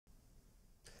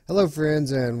Hello,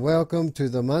 friends, and welcome to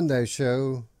the Monday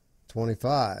Show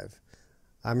 25.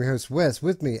 I'm your host, Wes.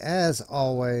 With me, as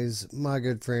always, my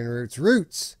good friend Roots.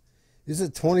 Roots, is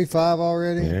it 25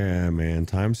 already? Yeah, man.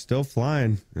 Time's still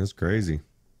flying. That's crazy.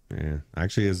 Yeah.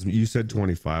 Actually, as you said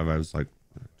 25, I was like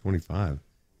 25.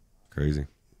 Crazy.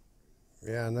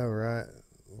 Yeah, I know, right?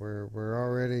 We're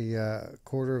already a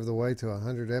quarter of the way to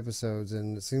 100 episodes,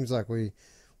 and it seems like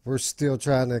we're still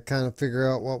trying to kind of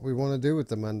figure out what we want to do with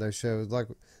the Monday Show. It's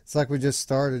like we just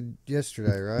started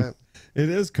yesterday, right? It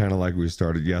is kind of like we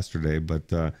started yesterday,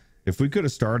 but if we could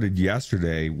have started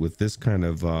yesterday with this kind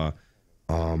of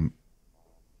um,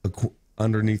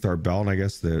 underneath our belt, I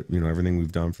guess that, everything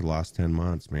we've done for the last 10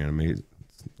 months, man,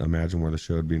 imagine where the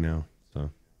show would be now.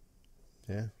 So,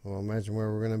 Yeah, well, imagine where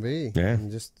we're going to be yeah,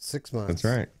 in just 6 months. that's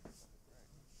right.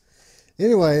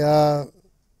 Anyway,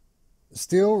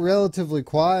 still relatively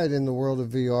quiet in the world of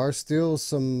VR. Still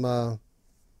some,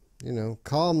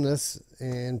 calmness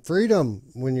and freedom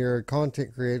when you're a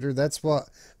content creator. That's what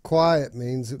quiet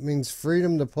means. It means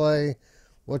freedom to play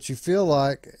what you feel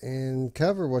like and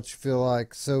cover what you feel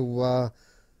like. So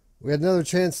we had another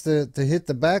chance to hit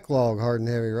the backlog hard and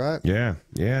heavy, right? Yeah,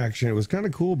 yeah. Actually, it was kind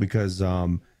of cool because,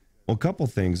 well, a couple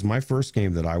things. My first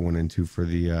game that I went into for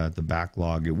the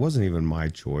backlog, it wasn't even my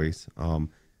choice.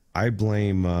 I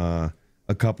blame a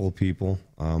couple of people.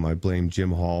 I blame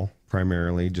Jim Hall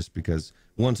primarily, just because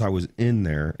once I was in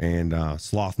there, and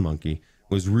Sloth Monkey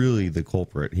was really the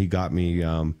culprit. He got me.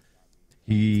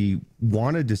 He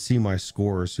wanted to see my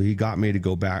score, so he got me to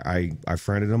go back. I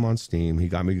friended him on Steam. He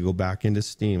got me to go back into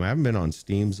Steam. I haven't been on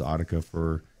Steam's Audica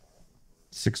for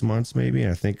 6 months, maybe.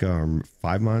 I think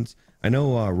 5 months. I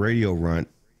know Radio Runt.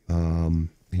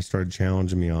 He started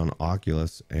challenging me on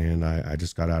Oculus, and I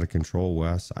just got out of control,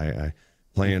 Wes. I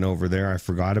playing over there. I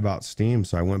forgot about Steam,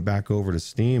 so I went back over to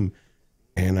Steam,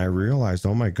 and I realized,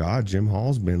 oh my God, Jim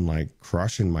Hall's been like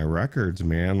crushing my records,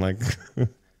 man. Like,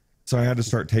 so I had to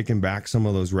start taking back some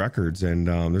of those records, and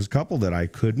there's a couple that I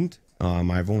couldn't.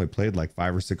 I've only played like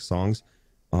 5 or 6 songs.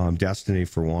 Destiny,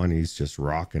 for one, he's just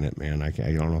rocking it, man. I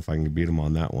don't know if I can beat him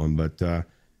on that one, but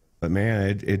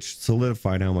man, it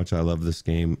solidified how much I love this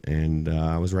game, and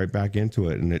I was right back into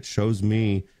it, and it shows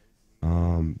me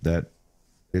that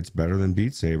it's better than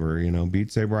Beat Saber. Beat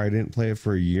Saber, I didn't play it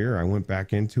for a year. I went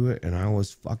back into it, and I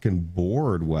was fucking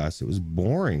bored, Wes. It was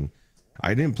boring.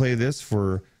 I didn't play this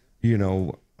for, I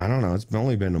don't know, it's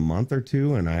only been a month or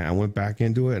two, and I went back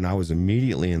into it, and I was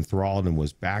immediately enthralled and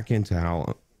was back into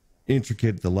how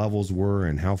intricate the levels were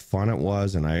and how fun it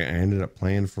was. And I ended up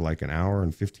playing for like an hour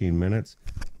and 15 minutes.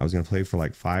 I was going to play for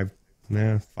like 10,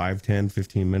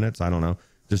 15 minutes. I don't know,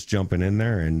 just jumping in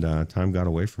there, and time got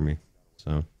away from me.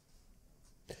 So,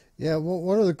 Yeah, well,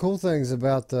 one of the cool things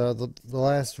about the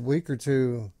last week or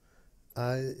two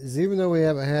is even though we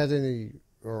haven't had any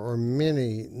or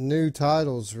many new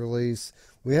titles released,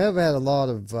 we have had a lot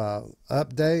of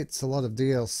updates, a lot of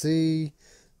DLC,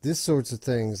 this sorts of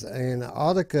things, and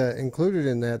Audica included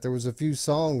in that. There was a few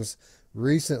songs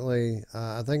recently.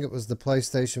 I think it was the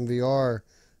PlayStation VR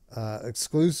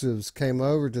exclusives came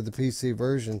over to the PC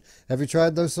version. Have you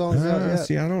tried those songs out yet?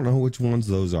 see, I don't know which ones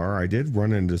those are. I did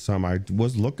run into some. I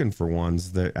was looking for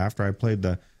ones that after I played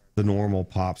the normal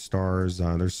pop stars,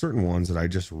 there's certain ones that I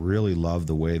just really love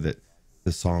the way that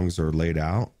the songs are laid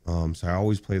out. So I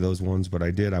always play those ones, but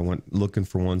I went looking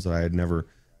for ones that I had never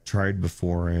tried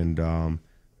before, and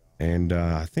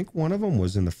I think one of them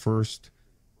was in the first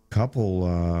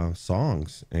couple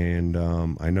songs, and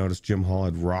I noticed Jim Hall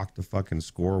had rocked the fucking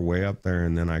score way up there,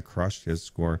 and then I crushed his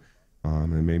score.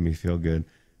 And it made me feel good.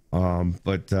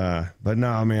 But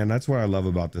no, man, that's what I love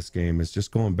about this game, is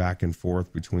just going back and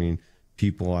forth between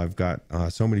people. I've got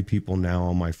so many people now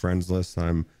on my friends list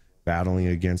I'm battling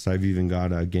against. I've even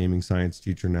got a gaming science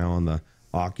teacher now on the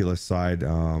Oculus side,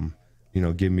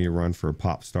 give me a run for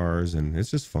pop stars, and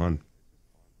it's just fun.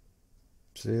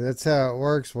 See, that's how it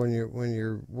works when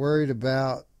you're worried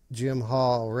about Jim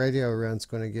Hall. Radio Run's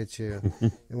going to get you,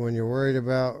 and when you're worried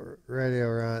about Radio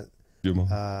Run, Jim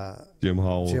Jim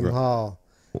Hall. Jim Hall.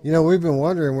 We've been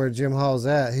wondering where Jim Hall's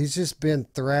at. He's just been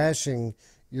thrashing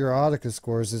your Audica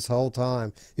scores this whole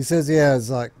time. He says he has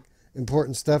like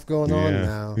important stuff going on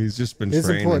now. He's just been His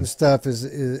training. important stuff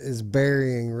is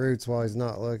burying Roots while he's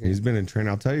not looking. He's been in training.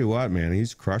 I'll tell you what, man,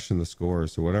 he's crushing the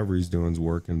scores. So whatever he's doing is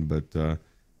working. But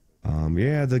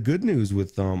yeah, the good news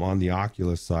with on the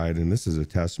Oculus side, and this is a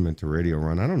testament to Radio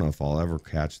Run. I don't know if I'll ever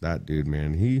catch that dude,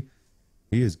 man. He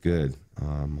is good.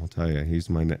 I'll tell you, he's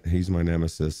my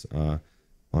nemesis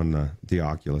on the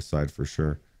Oculus side for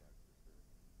sure.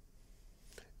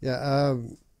 Yeah,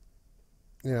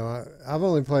 I've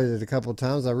only played it a couple of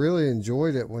times. I really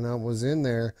enjoyed it when I was in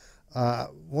there.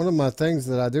 One of my things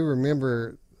that I do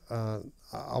remember,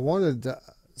 I wanted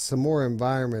some more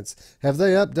environments. Have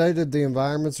they updated the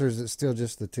environments, or is it still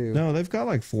just the two? No, they've got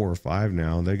like 4 or 5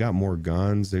 now. They got more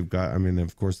guns. They've got, I mean,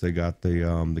 of course, they got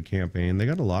the campaign. They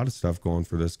got a lot of stuff going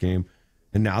for this game.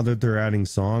 And now that they're adding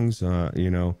songs,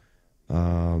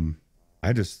 um,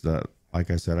 I just like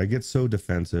I said, I get so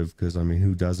defensive because I mean,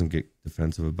 who doesn't get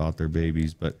defensive about their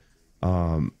babies? But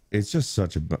it's just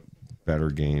such a better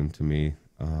game to me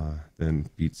than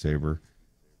Beat Saber.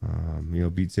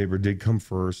 Beat Saber did come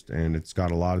first, and it's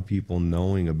got a lot of people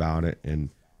knowing about it, and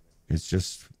it's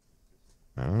just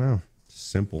I don't know,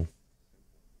 simple.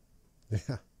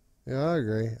 Yeah. Yeah, I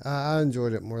agree. I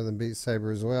enjoyed it more than Beat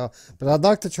Saber as well. But I'd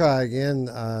like to try again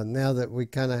now that we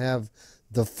kind of have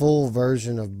the full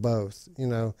version of both.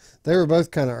 They were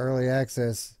both kind of early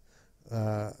access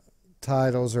uh,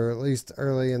 titles, or at least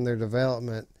early in their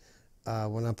development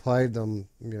when I played them,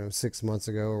 6 months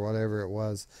ago or whatever it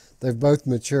was. They've both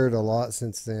matured a lot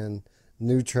since then.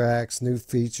 New tracks, new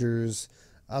features.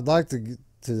 I'd like to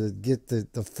get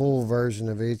the full version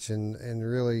of each and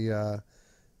really.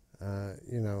 Uh,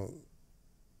 you know,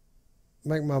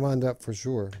 make my mind up for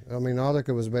sure. I mean,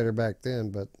 Audica was better back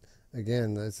then, but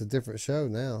again, it's a different show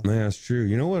now. Yeah, that's true.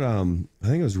 You know what? I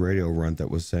think it was Radio Runt that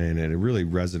was saying it. It really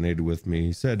resonated with me.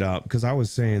 He said, because I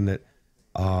was saying that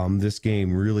this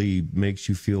game really makes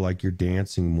you feel like you're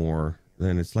dancing more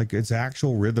than it's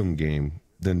actual rhythm game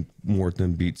than more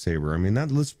than Beat Saber. I mean,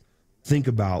 let's think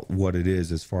about what it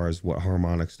is as far as what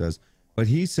harmonics does. But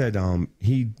he said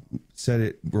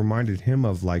it reminded him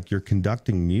of like you're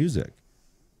conducting music.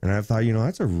 And I thought,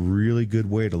 that's a really good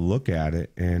way to look at it,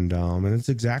 and it's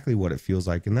exactly what it feels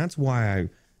like, and that's why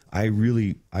I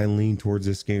lean towards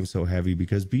this game so heavy,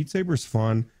 because Beat Saber's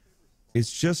fun.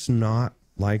 It's just not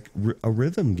like a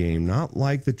rhythm game, not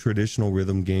like the traditional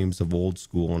rhythm games of old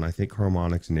school, and I think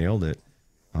Harmonix nailed it.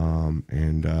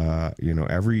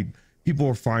 Every people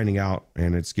are finding out,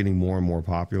 and it's getting more and more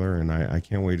popular, and I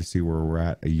can't wait to see where we're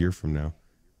at a year from now.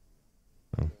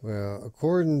 So. Well,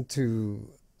 according to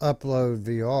Upload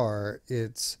VR,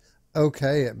 it's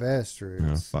okay at best, Oh,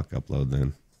 Roots. fuck Upload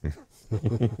then.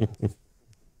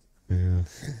 Yeah.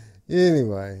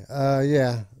 Anyway,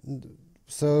 yeah.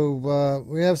 So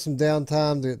we have some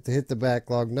downtime to hit the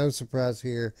backlog. No surprise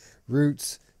here.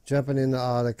 Roots jumping into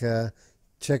Audica,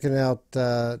 checking out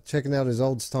his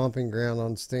old stomping ground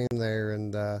on Steam there,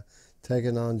 and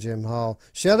taking on Jim Hall.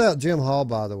 Shout out Jim Hall,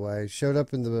 by the way. Showed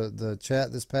up in the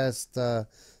chat this past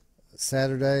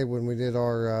Saturday when we did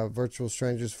our Virtual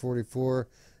Strangers 44.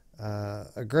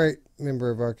 A great member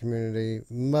of our community,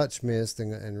 much missed,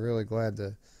 and really glad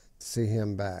to see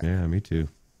him back. Yeah, me too.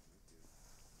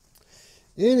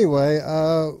 Anyway,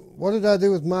 what did I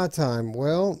do with my time?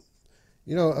 Well,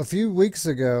 a few weeks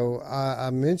ago,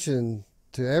 I mentioned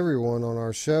to everyone on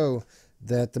our show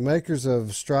that the makers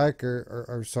of Scraper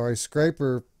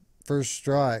First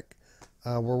Strike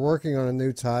were working on a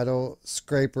new title,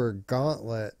 Scraper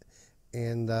Gauntlet,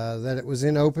 and that it was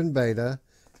in open beta,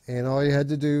 and all you had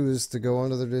to do is to go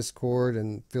onto the Discord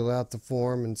and fill out the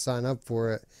form and sign up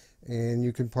for it, and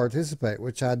you can participate,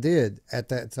 which I did at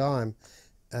that time,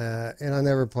 and I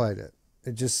never played it.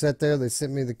 It just sat there. They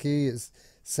sent me the key. It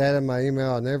sat in my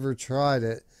email. I never tried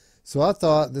it. So I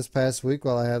thought this past week,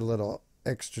 while I had a little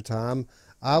extra time,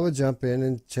 I would jump in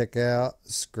and check out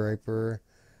Scraper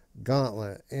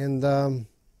Gauntlet. And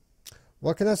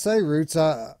what can I say, Roots?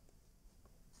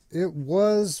 It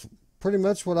was pretty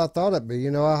much what I thought it'd be.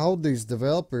 I hold these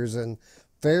developers in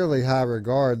fairly high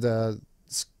regard.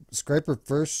 Scraper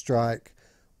First Strike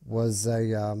was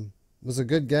a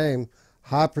good game,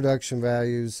 high production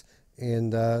values,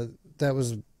 and that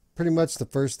was pretty much the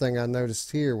first thing I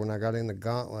noticed here when I got in the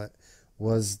Gauntlet,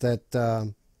 was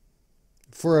that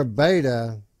for a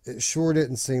beta, it sure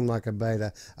didn't seem like a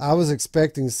beta. I was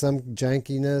expecting some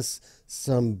jankiness,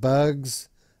 some bugs,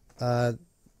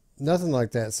 nothing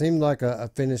like that. It seemed like a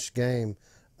finished game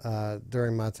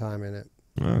during my time in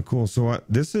it. Cool. So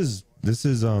this is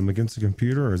against the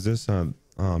computer, or is this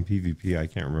PvP? I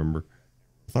can't remember.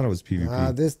 I thought it was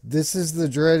PvP. This is the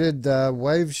dreaded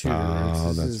wave shooter.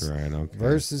 Oh, that's right. Okay.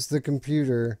 Versus the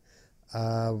computer.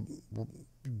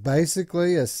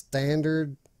 Basically a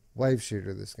standard wave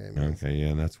shooter, this game is. Okay,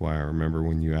 yeah, that's why I remember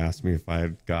when you asked me if I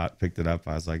had picked it up.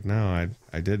 I was like, no,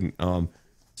 I didn't.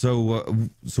 So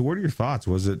what are your thoughts?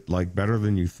 Was it like better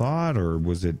than you thought, or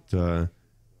was it? I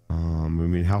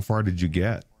mean, how far did you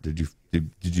get? Did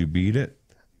you beat it?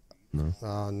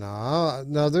 No.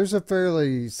 No. There's a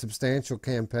fairly substantial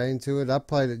campaign to it. I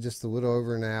played it just a little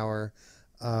over an hour.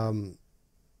 I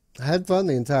had fun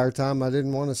the entire time. I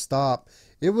didn't want to stop.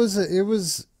 It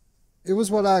was it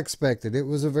was what I expected. It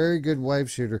was a very good wave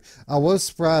shooter. I was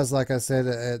surprised, like I said,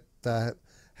 at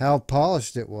how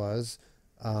polished it was.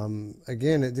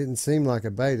 Again, it didn't seem like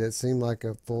a beta. It seemed like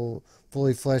a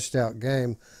fully fleshed out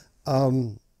game.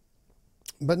 Um,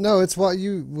 but no, it's what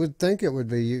you would think it would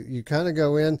be. You kind of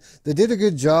go in. They did a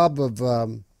good job of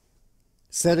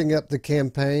setting up the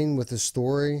campaign with the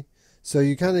story. So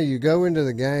you go into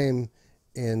the game,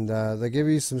 and they give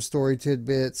you some story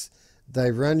tidbits.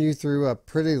 They run you through a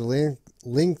pretty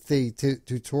lengthy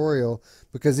tutorial,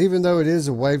 because even though it is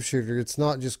a wave shooter, it's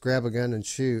not just grab a gun and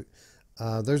shoot.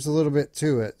 There's a little bit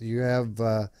to it. You have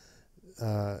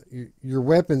your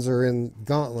weapons are in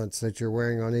gauntlets that you're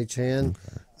wearing on each hand.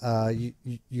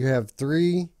 You have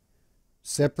 3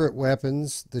 separate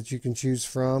weapons that you can choose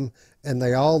from, and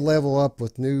they all level up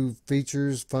with new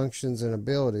features, functions, and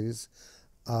abilities.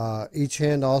 Each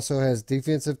hand also has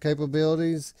defensive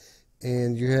capabilities,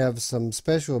 and you have some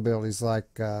special abilities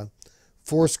like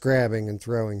force grabbing and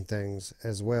throwing things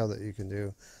as well that you can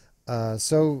do.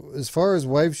 So as far as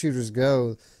wave shooters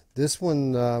go, this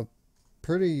one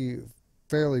pretty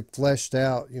fairly fleshed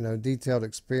out, detailed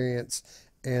experience,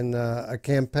 and a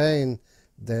campaign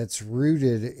that's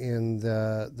rooted in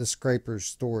the Scraper's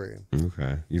story.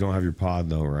 Okay. You don't have your pod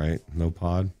though, right? No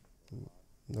pod?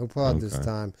 No pod this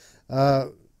time.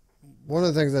 One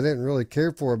of the things I didn't really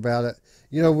care for about it,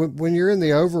 when you're in the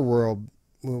overworld,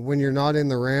 when you're not in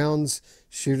the rounds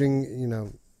shooting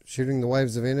the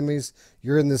waves of enemies,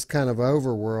 you're in this kind of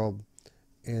overworld,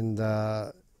 and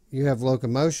you have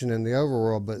locomotion in the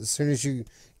overworld. But as soon as you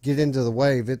get into the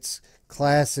wave, it's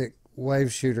classic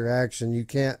wave shooter action. You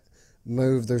can't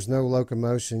move. There's no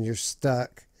locomotion. You're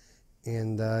stuck,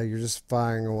 and you're just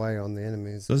firing away on the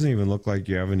enemies. Doesn't even look like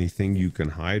you have anything you can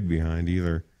hide behind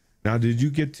either. Now, did you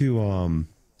get to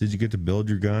build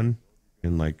your gun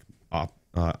and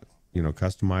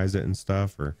customize it and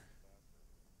stuff, or?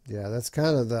 Yeah, that's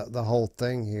kind of the whole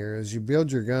thing here is you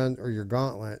build your gun or your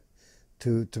gauntlet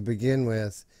to begin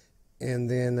with, and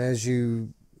then as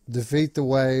you defeat the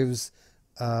waves,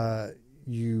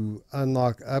 you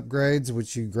unlock upgrades,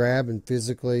 which you grab and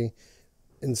physically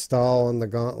install on the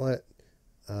gauntlet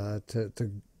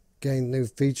to gain new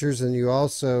features, and you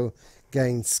also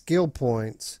gain skill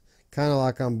points, kind of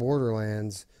like on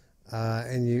Borderlands,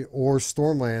 or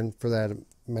Stormland for that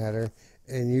matter,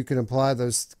 and you can apply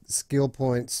those skill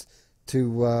points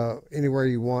to anywhere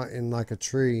you want in like a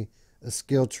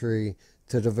skill tree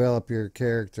to develop your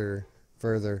character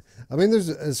further. I mean,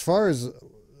 as far as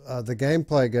the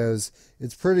gameplay goes,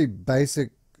 it's pretty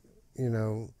basic,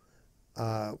 wave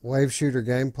shooter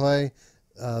gameplay.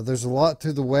 There's a lot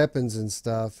to the weapons and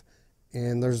stuff,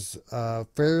 and there's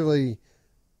fairly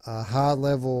high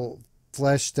level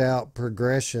fleshed out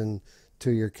progression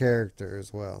to your character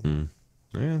as well.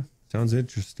 Yeah, sounds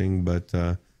interesting, but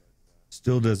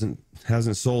still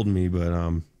hasn't sold me. But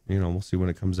we'll see when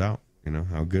it comes out.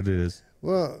 How good it is.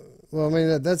 Well, I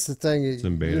mean that's the thing. It's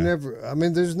in beta. You never. I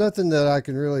mean, there's nothing that I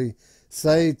can really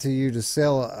say to you to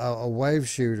sell a wave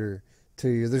shooter to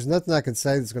you. There's nothing I can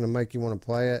say that's going to make you want to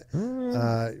play it.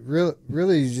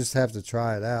 Really, you just have to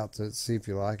try it out to see if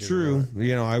you like it. True.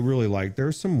 I really like.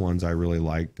 There's some ones I really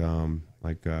liked.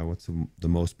 What's the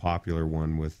most popular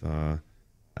one with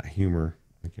humor?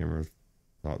 I can't remember.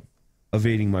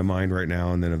 Evading my mind right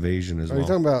now, and then Evasion as well. Are you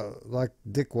talking about like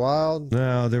Dick Wilde?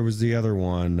 No, there was the other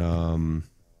one.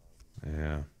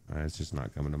 Yeah, it's just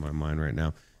not coming to my mind right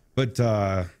now. But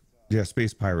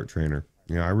Space Pirate Trainer.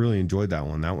 I really enjoyed that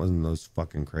one. That wasn't those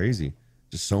fucking crazy.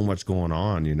 Just so much going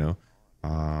on,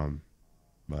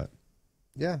 But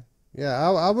yeah,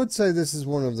 I would say this is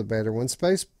one of the better ones.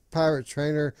 Space Pirate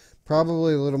Trainer,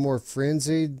 probably a little more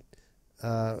frenzied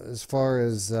as far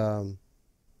as the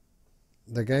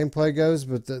gameplay goes,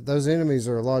 but those enemies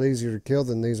are a lot easier to kill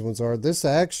than these ones are. This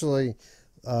actually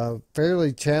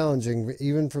fairly challenging,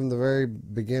 even from the very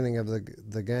beginning of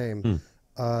the game.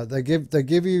 They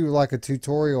give you like a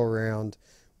tutorial round,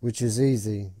 which is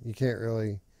easy. You can't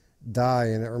really die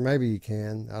in it, or maybe you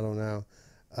can. I don't know.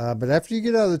 But after you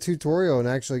get out of the tutorial and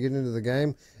actually get into the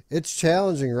game, it's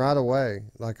challenging right away.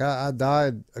 Like I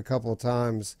died a couple of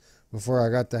times before I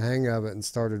got the hang of it and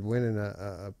started winning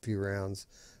a few rounds.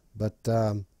 But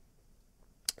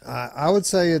I would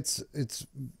say it's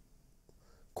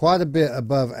quite a bit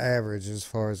above average as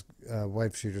far as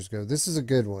wave shooters go. This is a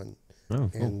good one. Oh,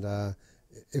 cool. And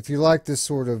if you like this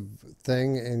sort of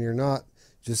thing and you're not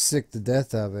just sick to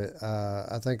death of it,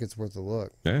 I think it's worth a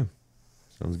look. Yeah,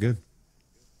 sounds good.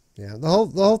 Yeah, the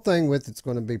whole thing with it's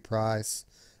going to be price.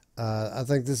 I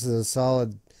think this is a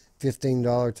solid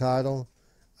 $15 title.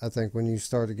 I think when you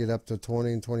start to get up to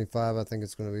 20 and 25, I think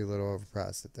it's going to be a little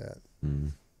overpriced at that.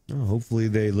 Oh, hopefully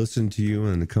they listen to you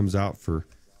and it comes out for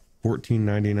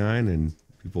 14.99 and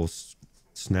people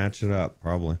snatch it up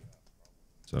probably.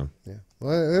 So Yeah,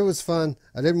 well, it was fun.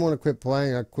 I didn't want to quit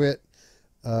playing. I quit.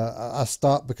 I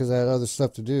stopped because I had other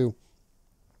stuff to do.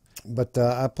 But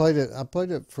I played it. I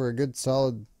played it for a good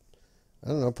solid, I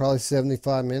don't know, probably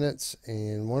 75 minutes,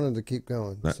 and wanted to keep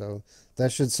going. So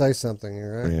that should say something,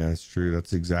 right? yeah, it's true.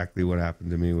 That's exactly what happened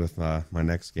to me with my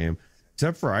next game.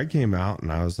 Except for I came out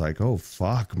and I was like, oh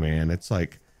fuck, man, it's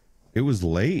like it was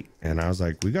late, and I was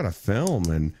like, we got to film,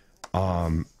 and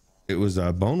it was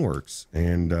Boneworks,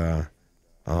 and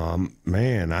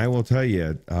man, I will tell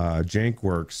you,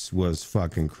 Jankworks was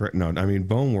fucking no, I mean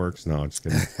Boneworks. No, just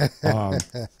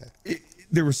kidding.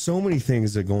 There were so many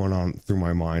things that going on through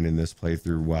my mind in this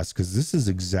playthrough, Wes, because this is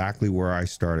exactly where I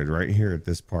started, right here at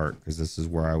this part, because this is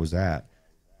where I was at,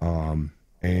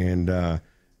 and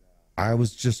I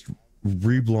was just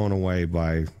blown away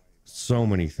by so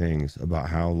many things about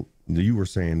how you were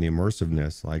saying the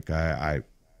immersiveness. Like I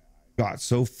got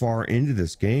so far into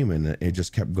this game and it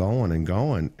just kept going and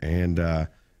going, and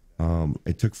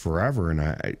it took forever, and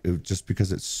it just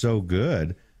because it's so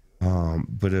good.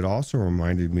 But it also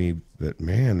reminded me that,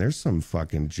 man, there's some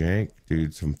fucking jank,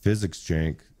 dude, some physics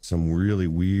jank, some really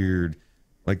weird,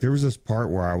 like there was this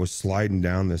part where I was sliding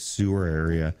down this sewer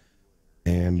area,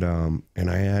 and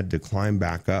I had to climb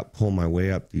back up, pull my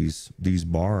way up these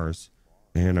bars,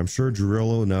 and I'm sure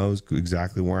Drillo knows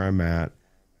exactly where I'm at.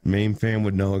 Main fan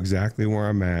would know exactly where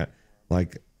I'm at.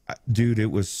 Like, dude, it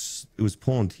was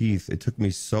pulling teeth. It took me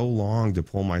so long to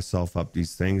pull myself up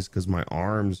these things because my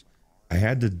arms, I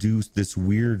had to do this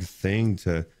weird thing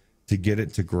to get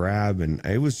it to grab, and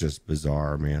it was just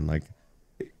bizarre, man. Like,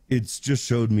 it's just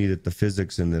showed me that the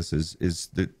physics in this is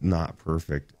not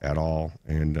perfect at all.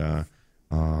 And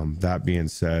that being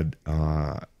said,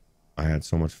 I had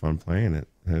so much fun playing it.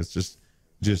 And it's just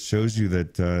shows you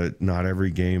that not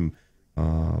every game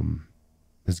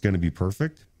is going to be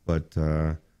perfect, but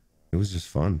it was just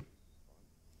fun.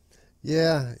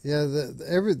 Yeah, yeah.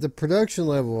 The production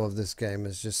level of this game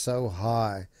is just so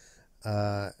high.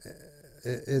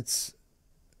 It's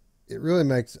it really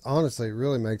makes honestly it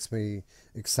really makes me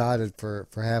excited for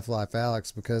Half-Life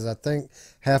Alyx, because I think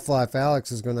Half-Life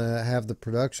Alyx is going to have the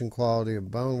production quality of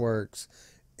Boneworks,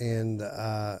 and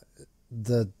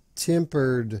the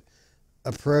tempered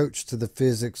approach to the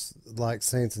physics like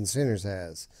Saints and Sinners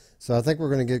has. So I think we're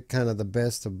going to get kind of the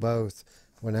best of both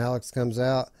when Alyx comes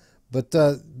out. But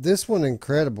this one,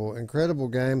 incredible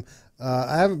game.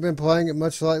 I haven't been playing it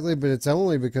much lately, but it's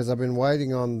only because I've been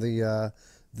waiting on the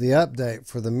update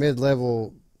for the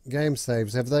mid-level game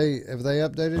saves. Have they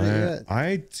updated it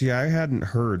yet? I hadn't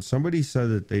heard. Somebody said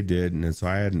that they did, and so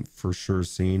I hadn't for sure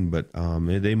seen, but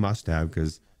they must have,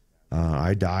 because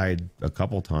I died a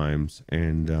couple times,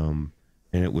 and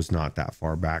it was not that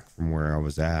far back from where I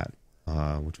was at,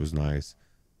 which was nice,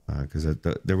 because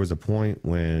there was a point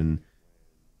when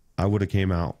I would have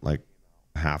came out like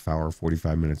a half hour,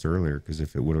 45 minutes earlier, because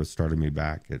if it would have started me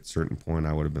back at a certain point,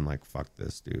 I would have been like, fuck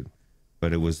this, dude.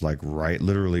 But it was like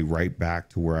literally right back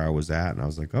to where I was at, and I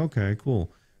was like, okay,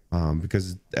 cool.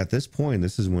 Because at this point,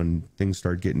 this is when things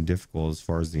start getting difficult as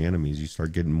far as the enemies. You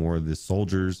start getting more of the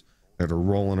soldiers that are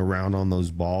rolling around on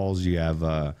those balls. You have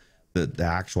the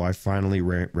actual, I finally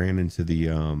ran into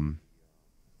the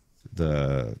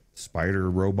spider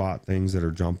robot things that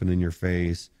are jumping in your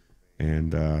face,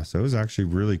 and so it was actually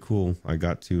really cool. I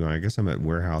guess I'm at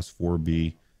warehouse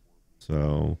 4B,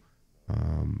 so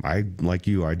I, like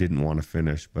you, I didn't want to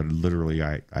finish, but literally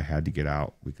I had to get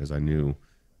out because I knew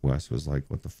Wes was like,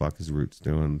 what the fuck is Roots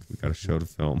doing? We got a show to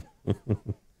film.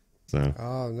 So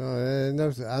Oh no,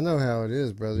 I know how it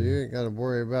is, brother. You ain't got to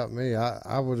worry about me.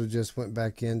 I would have just went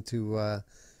back into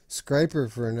Scraper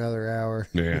for another hour.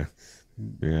 yeah.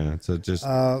 So just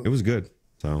it was good.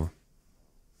 So,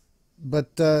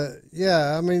 but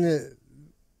yeah, I mean,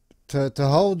 to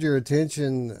hold your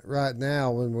attention right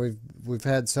now when we've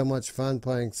had so much fun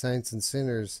playing Saints and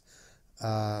Sinners,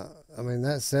 I mean,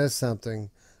 that says something.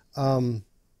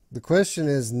 The question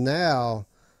is now,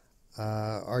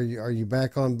 are you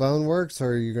back on Boneworks,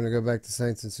 or are you going to go back to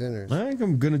Saints and Sinners? I think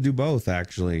I'm gonna do both,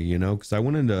 actually. Because I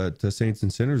went into Saints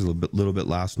and Sinners a little bit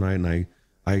last night, and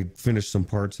I finished some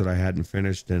parts that I hadn't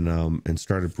finished, and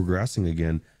started progressing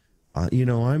again.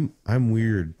 I'm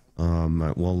weird.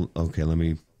 Well, okay,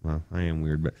 I am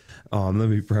weird, but let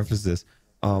me preface this.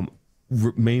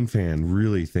 Main fan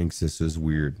really thinks this is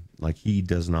weird. Like, he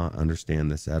does not understand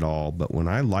this at all. But when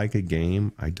I like a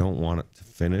game, I don't want it to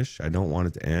finish. I don't want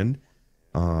it to end.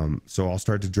 So I'll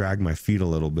start to drag my feet a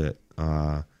little bit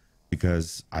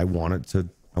because I want it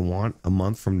I want a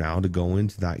month from now to go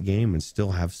into that game and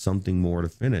still have something more to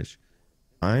finish.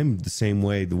 I'm the same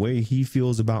way. The way he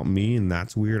feels about me, and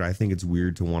that's weird. I think it's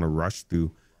weird to want to rush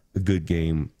through a good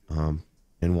game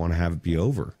and want to have it be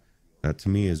over. That to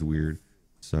me is weird.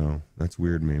 So that's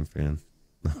weird, man, fan.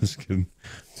 I was kidding.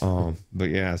 But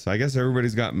yeah, so I guess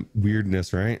everybody's got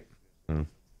weirdness, right?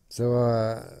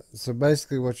 So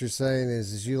basically, what you're saying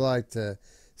is you like to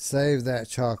save that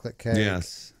chocolate cake.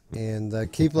 Yes.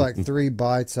 And keep like 3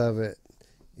 bites of it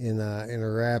in a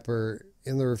wrapper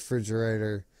in the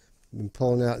refrigerator, and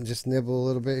pulling out and just nibble a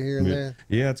little bit here and there.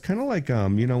 Yeah, it's kind of like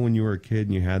when you were a kid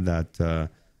and you had that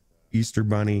Easter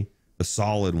bunny, the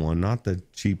solid one, not the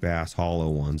cheap ass hollow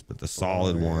ones, but the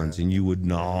solid ones, and you would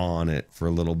gnaw on it for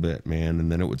a little bit, man,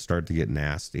 and then it would start to get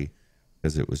nasty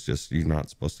because it was just, you're not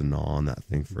supposed to gnaw on that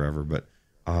thing forever. But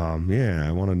yeah,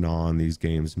 I want to gnaw on these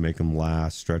games, make them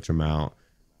last, stretch them out.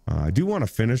 I do want to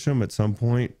finish them at some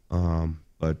point,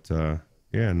 but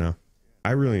yeah, no,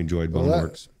 I really enjoyed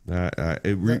Boneworks.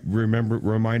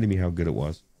 Reminded me how good it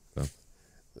was. So.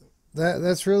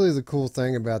 That's really the cool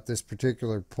thing about this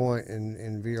particular point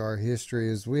in VR history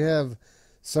is we have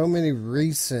so many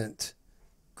recent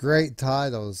great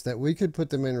titles that we could put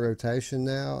them in rotation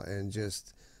now and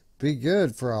just be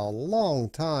good for a long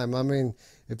time. I mean,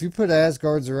 if you put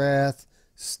Asgard's Wrath,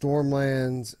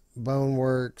 Stormlands,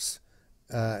 Boneworks,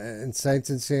 and Saints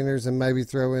and Sinners, and maybe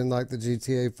throw in like the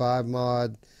GTA 5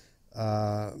 mod,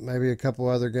 maybe a couple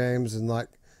other games, and like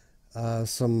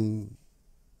some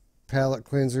palette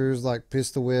cleansers like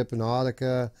Pistol Whip and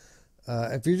Audica.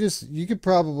 If you could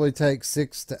probably take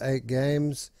 6 to 8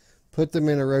 games, put them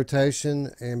in a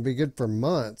rotation, and be good for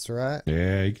months, right?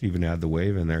 Yeah, you could even add the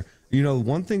Wave in there. You know,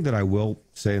 one thing that I will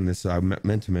say in this, I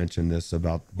meant to mention this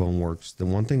about Boneworks. The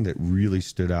one thing that really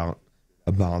stood out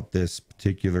about this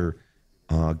particular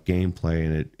gameplay,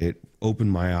 and it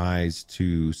opened my eyes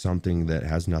to something that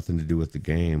has nothing to do with the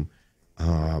game.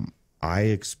 I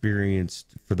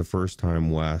experienced for the first time,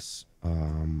 Wes,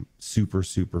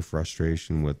 super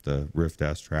frustration with the Rift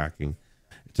S tracking,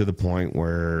 to the point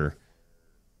where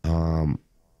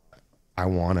I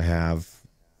want to have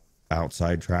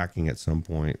outside tracking at some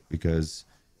point, because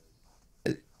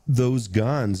those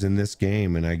guns in this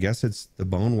game, and I guess it's the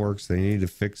Boneworks, they need to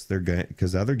fix their gun,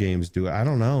 because other games do it. I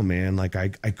don't know, man. Like I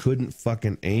couldn't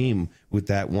fucking aim with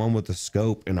that one with the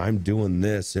scope, and I'm doing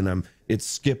this, and it's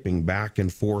skipping back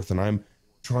and forth, and I'm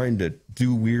trying to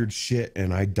do weird shit,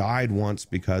 and I died once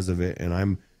because of it,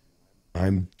 and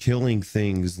I'm killing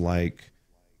things like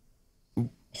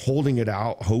holding it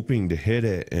out, hoping to hit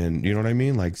it, and you know what I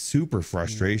mean? Like super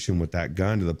frustration with that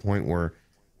gun, to the point where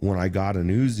when I got an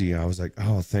Uzi, I was like,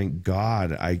 oh, thank God,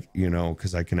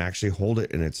 because I can actually hold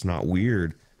it and it's not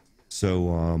weird.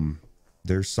 So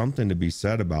there's something to be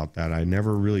said about that. I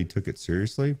never really took it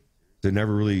seriously. It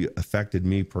never really affected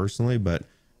me personally, but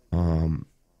the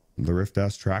Rift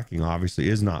S tracking obviously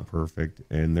is not perfect,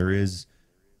 and there is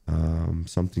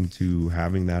something to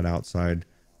having that outside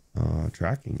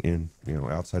tracking in,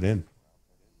 outside in.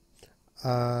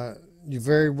 You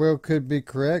very well could be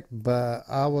correct, but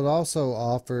I would also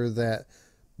offer that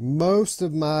most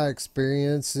of my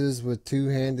experiences with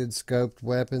two-handed scoped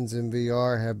weapons in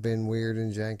VR have been weird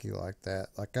and janky like that.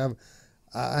 Like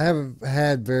I haven't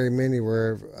had very many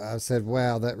where I've said,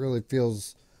 wow, that really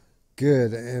feels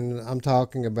good. And I'm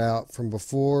talking about from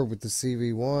before with the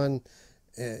CV1,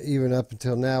 even up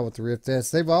until now with the Rift S.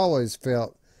 They've always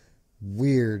felt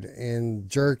weird and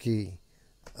jerky.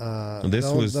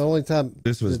 The only time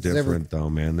this was different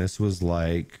though, man. This was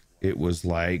like, it was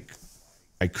like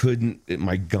I couldn't,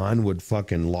 my gun would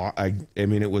fucking lock. I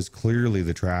mean, it was clearly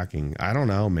the tracking. I don't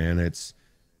know, man. It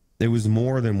was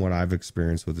more than what I've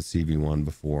experienced with the CV1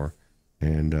 before.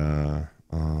 And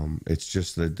it's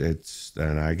just that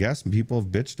and I guess people have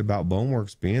bitched about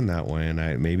Boneworks being that way.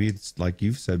 And maybe it's like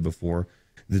you've said before,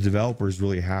 the developers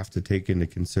really have to take into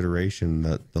consideration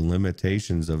the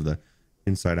limitations of the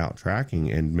inside out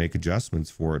tracking and make adjustments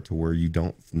for it to where you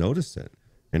don't notice it.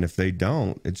 And if they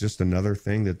don't, it's just another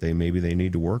thing that they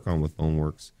need to work on with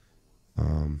Boneworks.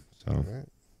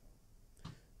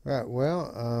 Right.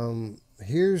 Well,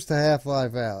 here's the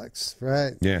Half-Life Alyx,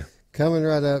 right? Yeah. Coming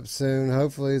right up soon.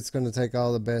 Hopefully it's going to take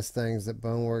all the best things that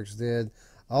Boneworks did,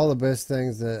 all the best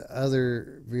things that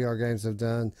other VR games have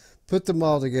done, put them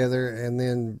all together, and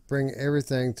then bring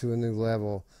everything to a new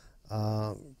level.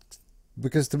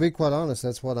 Because to be quite honest,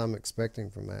 that's what I'm expecting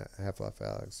from Half-Life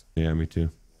Alyx. Yeah, me too.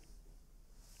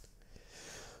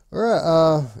 All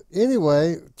right.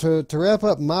 Anyway, to wrap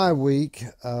up my week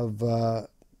of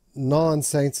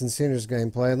non-Saints and Sinners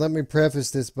gameplay, and let me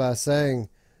preface this by saying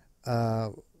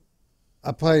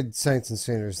I played Saints and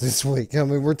Sinners this week. I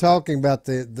mean, we're talking about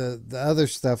the other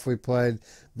stuff we played,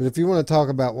 but if you want to talk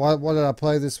about what did I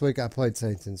play this week, I played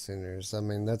Saints and Sinners. I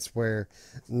mean, that's where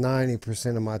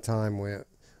 90% of my time went.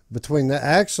 Between that,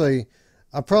 actually,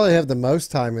 I probably have the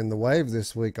most time in the wave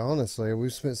this week. Honestly,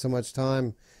 we've spent so much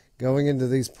time going into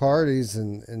these parties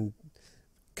and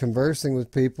conversing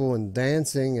with people and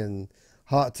dancing and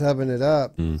hot tubbing it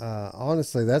up.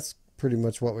 Honestly, that's pretty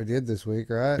much what we did this week,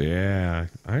 right? Yeah,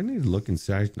 I need to look and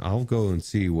see. I'll go and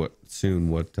see what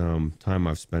time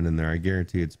I've spent in there. I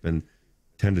guarantee it's been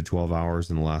 10 to 12 hours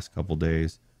in the last couple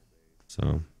days.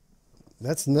 So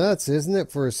that's nuts, isn't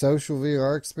it, for a social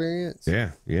VR experience?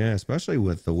 Yeah, especially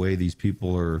with the way these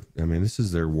people are. I mean, this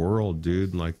is their world,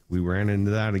 dude. Like, we ran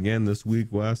into that again this week,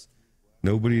 Wes.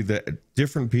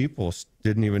 Different people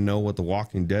didn't even know what the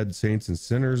Walking Dead Saints and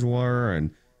Sinners were, and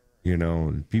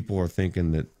and people are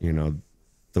thinking that,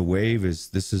 the wave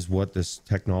this is what this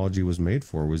technology was made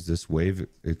for, was this wave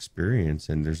experience,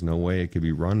 and there's no way it could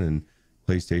be run in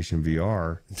PlayStation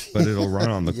VR, but it'll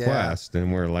run on the Yeah. Quest,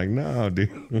 and we're like, no,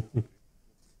 dude.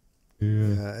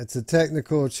 Yeah, it's a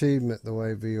technical achievement, the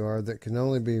way VR, that can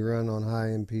only be run on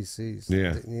high-end PCs.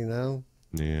 Yeah. Didn't you know?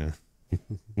 Yeah.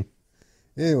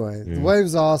 Anyway, Yeah. the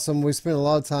wave's awesome. We spent a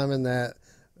lot of time in that.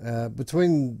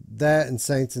 Between that and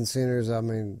Saints and Sinners, I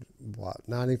mean,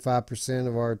 95%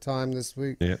 of our time this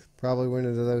week Yeah. probably went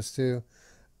into those two.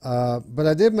 But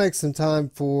I did make some time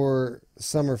for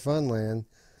Summer Funland.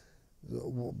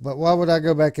 But why would I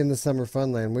go back into Summer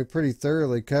Funland? We pretty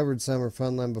thoroughly covered Summer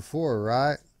Funland before,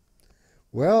 right?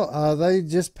 Well, they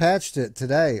just patched it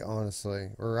today,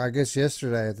 honestly, or I guess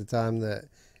yesterday at the time that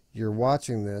you're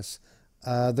watching this.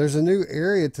 There's a new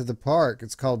area to the park.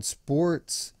 It's called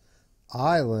Sports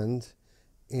Island.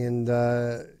 And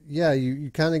yeah,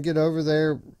 you kind of get over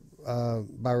there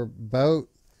by boat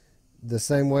the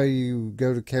same way you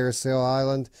go to Carousel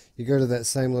Island. You go to that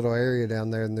same little area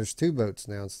down there, and there's two boats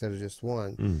now instead of just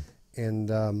one.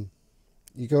 And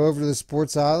you go over to the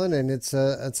Sports Island, and it's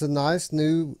a nice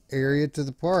new area to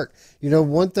the park.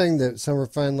 One thing that Summer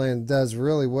Funland does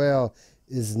really well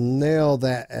is nail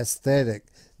that aesthetic,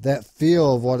 that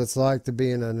feel of what it's like to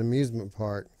be in an amusement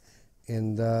park.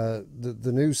 And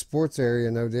the new sports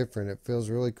area, no different. It feels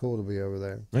really cool to be over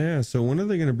there. Yeah. So when are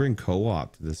they going to bring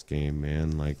co-op to this game,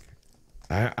 man? Like,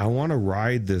 I want to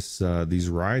ride these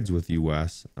rides with you,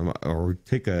 Wes, or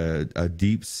take a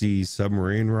deep sea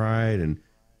submarine ride. And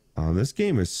this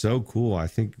game is so cool. I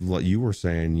think what you were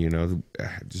saying,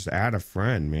 just add a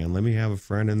friend, man. Let me have a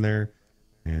friend in there,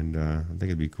 and I think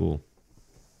it'd be cool.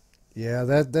 Yeah,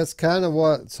 that's kind of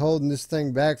what's holding this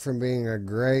thing back from being a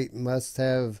great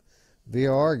must-have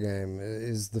VR game,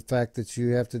 is the fact that you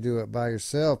have to do it by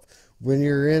yourself when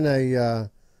you're in an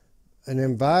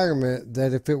environment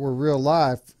that, if it were real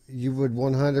life, you would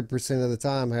 100% of the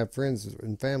time have friends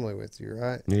and family with you,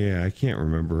 right? Yeah, I can't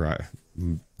remember.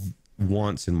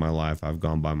 Once in my life I've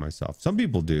gone by myself. Some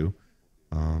people do.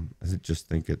 I just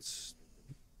think it's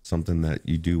something that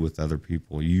you do with other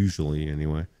people, usually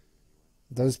anyway.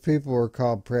 Those people are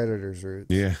called predators,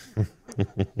 Roots. Yeah.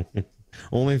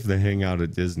 Only if they hang out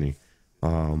at Disney.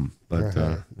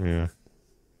 Yeah.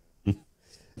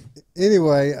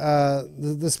 Anyway,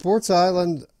 the Sports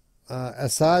Island,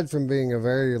 aside from being a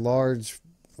very large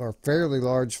or fairly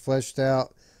large, fleshed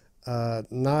out,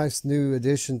 nice new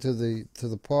addition to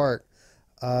the park,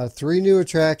 3 new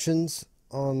attractions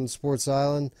on Sports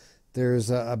Island.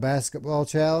 There's a basketball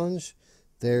challenge,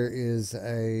 there is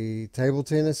a table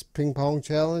tennis ping pong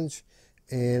challenge,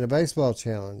 and a baseball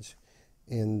challenge.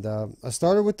 And I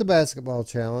started with the basketball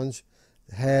challenge,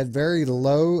 had very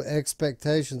low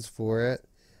expectations for it.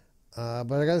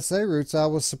 But I got to say, Roots, I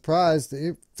was surprised.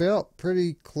 It felt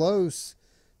pretty close,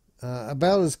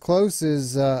 about as close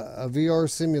as a VR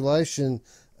simulation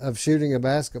of shooting a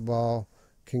basketball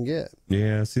can get.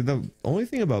 Yeah. See, the only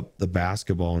thing about the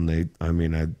basketball,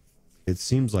 it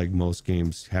seems like most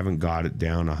games haven't got it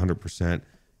down 100%,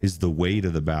 is the weight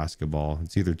of the basketball.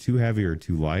 It's either too heavy or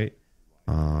too light.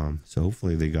 So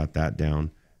hopefully they got that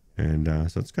down. And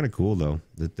so it's kind of cool, though,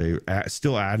 that they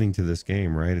still adding to this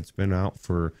game, right? It's been out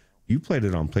for... You played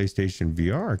it on PlayStation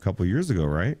VR a couple years ago,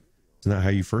 right? Isn't that how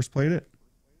you first played it?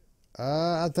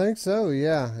 I think so,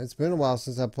 yeah. It's been a while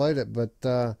since I played it, but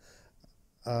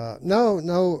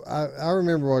no, I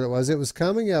remember what it was. It was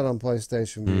coming out on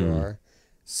PlayStation VR,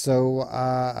 so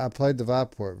I played the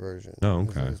Viveport version. Oh,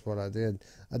 okay. That's what I did.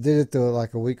 I did it though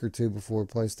like a week or two before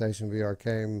PlayStation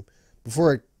VR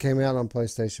before it came out on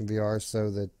PlayStation VR,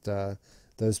 so that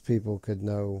those people could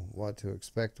know what to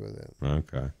expect with it.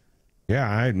 Okay. Yeah,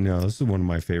 I know this is one of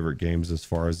my favorite games as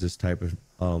far as this type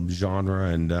of genre,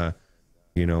 and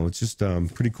You know, it's just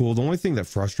pretty cool. The only thing that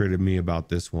frustrated me about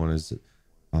this one is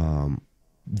um,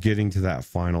 getting to that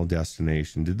final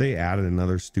destination. Did they add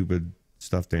another stupid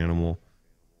stuffed animal?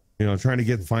 You know, trying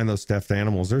to find those stuffed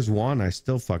animals. There's one I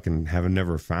still fucking haven't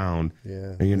never found.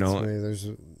 Yeah, And, you that's know, me.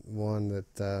 There's one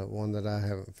that I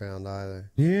haven't found either.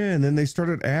 yeah, and then they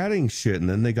started adding shit, and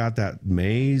then they got that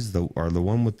maze, the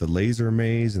one with the laser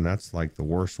maze, and that's like the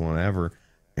worst one ever.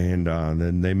 And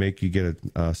then they make you get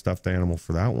a stuffed animal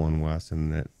for that one, Wes,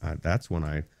 and that's when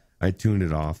I tuned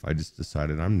it off. I just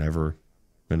decided I'm never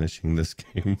finishing this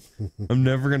game. I'm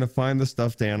never gonna find the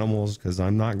stuffed animals because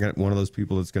I'm not one of those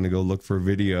people that's gonna go look for a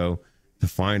video to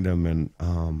find them, and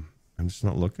I'm just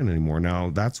not looking anymore. Now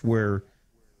that's where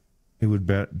it would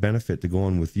benefit to go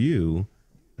in with you,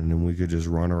 and then we could just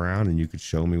run around and you could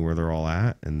show me where they're all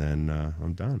at, and then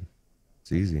I'm done.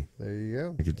 It's easy. There you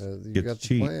go. I could You got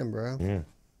the plan, bro. Yeah.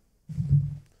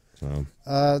 So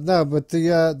No, but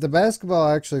the basketball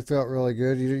actually felt really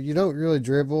good. You don't really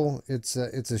dribble. It's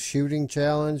a shooting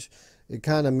challenge. It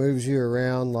kind of moves you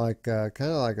around like kind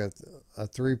of like a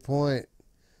 3-point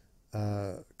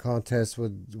contest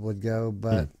would go,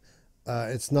 but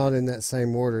it's not in that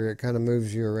same order. It kind of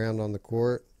moves you around on the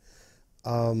court.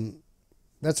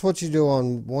 That's what you do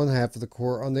on one half of the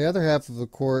court. On the other half of the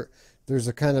court, there's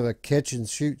a kind of a catch and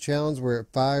shoot challenge where it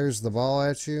fires the ball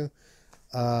at you.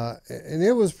 And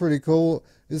it was pretty cool.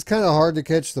 It's kind of hard to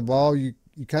catch the ball. You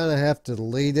kind of have to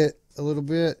lead it a little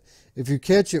bit. If you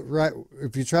catch it right,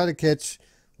 if you try to catch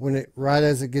when it right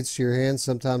as it gets to your hand,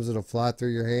 sometimes it'll fly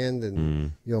through your hand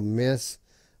and you'll miss.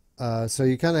 So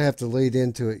you kind of have to lead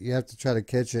into it. You have to try to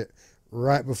catch it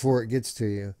right before it gets to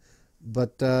you.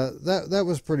 But that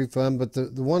was pretty fun. But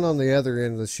the one on the other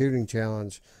end, the shooting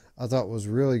challenge, I thought was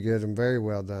really good and very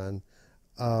well done.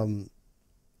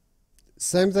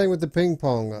 Same thing with the ping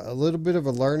pong. A little bit of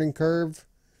a learning curve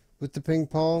with the ping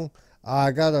pong.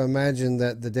 I got to imagine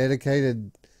that the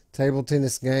dedicated table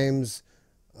tennis games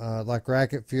like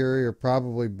Racket Fury are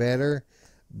probably better.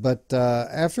 But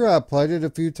after I played it a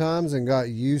few times and got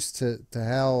used to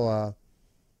how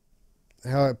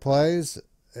it plays,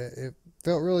 it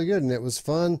felt really good and it was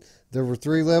fun. There were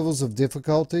 3 levels of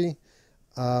difficulty.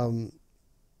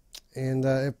 And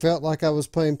it felt like I was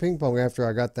playing ping pong after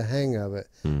I got the hang of it.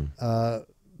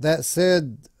 That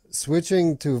said,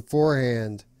 switching to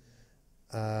forehand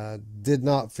did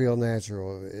not feel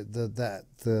natural.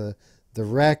 The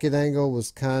racket angle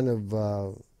was kind of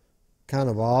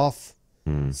off,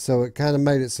 so it kind of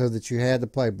made it so that you had to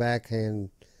play backhand,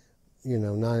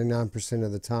 99%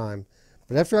 of the time.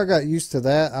 But after I got used to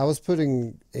that, I was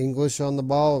putting English on the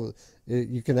ball.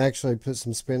 You can actually put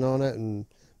some spin on it and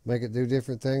make it do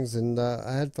different things, and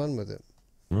I had fun with it.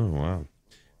 Oh, wow.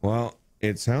 Well,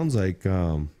 it sounds like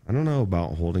I don't know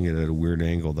about holding it at a weird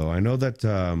angle, though. I know that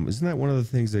isn't that one of the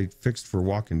things they fixed for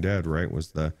Walking Dead, right?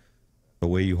 Was the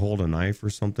way you hold a knife or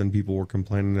something people were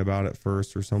complaining about at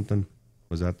first or something?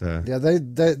 Was that the... Yeah,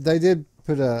 they did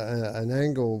put an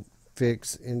angle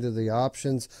fix into the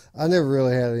options. I never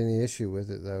really had any issue with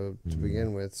it, though, to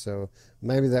begin with, so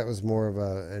maybe that was more of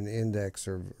an Index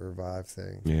or Vive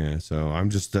thing. Yeah, so I'm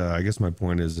just I guess my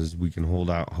point is we can hold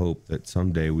out hope that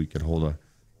someday we could hold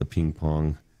the ping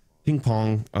pong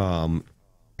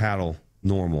paddle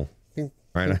normal.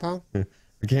 Right? Ping pong?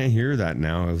 I can't hear that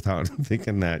now without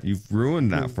thinking that. You've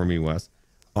ruined that for me, Wes.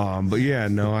 But yeah,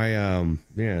 no,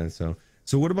 yeah,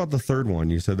 so what about the third one?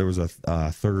 You said there was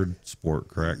a third sport,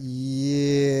 correct?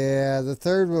 Yeah, the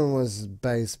third one was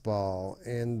baseball.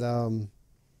 And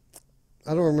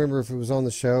I don't remember if it was on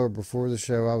the show or before the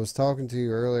show. I was talking to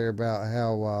you earlier about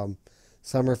how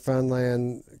Summer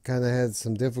Funland kind of had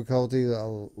some difficulty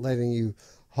letting you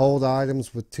hold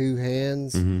items with 2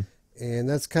 hands. And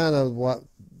that's kind of what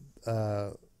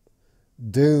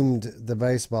doomed the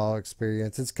baseball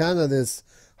experience. It's kind of this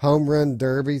home run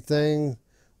derby thing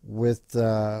with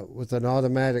an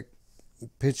automatic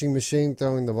pitching machine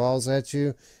throwing the balls at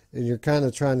you, and you're kind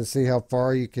of trying to see how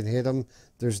far you can hit them.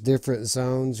 There's different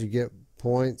zones. You get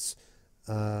points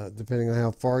depending on how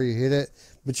far you hit it,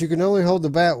 but you can only hold the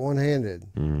bat one-handed.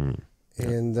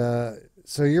 And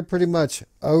so you're pretty much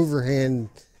overhand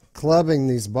clubbing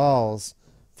these balls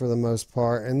for the most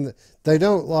part, and they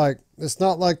don't it's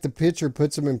not like the pitcher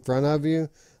puts them in front of you.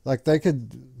 Like the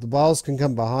balls can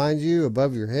come behind you,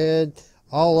 above your head,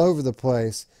 all over the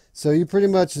place. So you pretty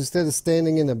much, instead of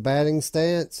standing in a batting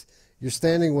stance, you're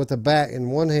standing with a bat in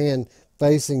one hand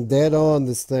facing dead on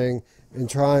this thing and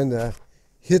trying to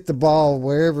hit the ball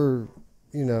wherever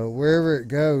it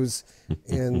goes.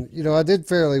 And, I did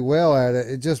fairly well at it.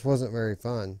 It just wasn't very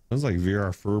fun. Sounds like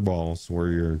VR fur balls where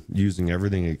you're using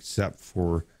everything except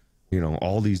for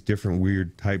all these different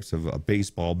weird types of a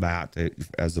baseball bat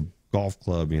as a golf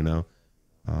club, yeah,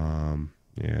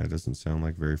 it doesn't sound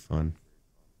like very fun.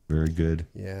 Very good.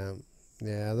 Yeah,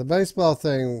 yeah. The baseball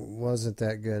thing wasn't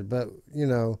that good, but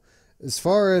as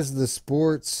far as the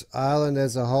sports island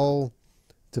as a whole,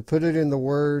 to put it in the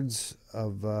words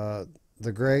of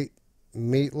the great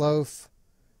Meatloaf,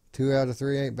 2 out of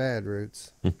 3 ain't bad,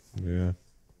 Roots. Yeah.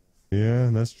 Yeah,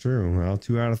 that's true. Well,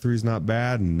 2 out of 3 is not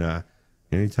bad, and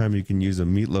anytime you can use a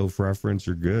Meatloaf reference,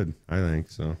 you're good. I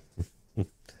think so.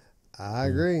 I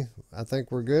agree. I think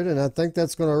we're good, and I think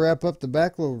that's going to wrap up the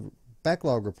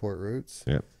backlog report, Roots,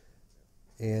 Yep.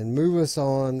 and move us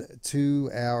on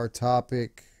to our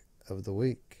topic of the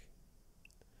week.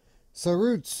 So,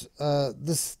 Roots,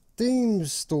 the Steam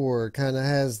store kind of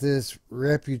has this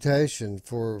reputation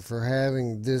for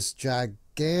having this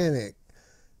gigantic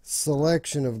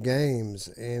selection of games,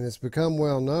 and it's become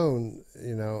well known,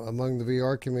 among the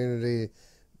VR community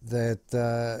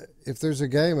that if there's a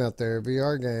game out there, a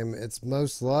VR game, it's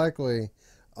most likely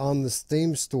on the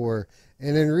Steam store.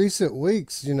 And in recent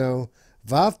weeks,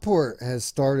 Viveport has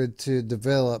started to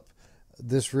develop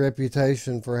this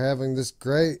reputation for having this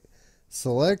great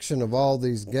selection of all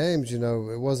these games. It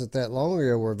wasn't that long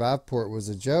ago where Viveport was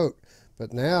a joke,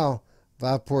 but now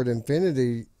Viveport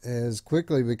Infinity has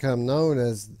quickly become known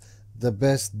as the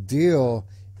best deal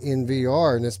in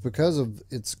VR, and it's because of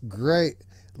its great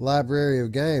library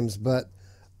of games. But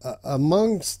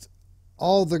amongst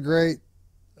all the great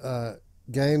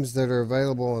games that are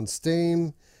available on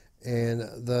Steam and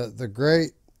the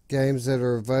great games that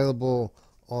are available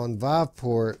on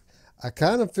Viveport, I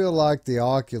kind of feel like the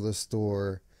Oculus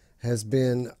Store has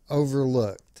been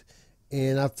overlooked.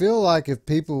 And I feel like if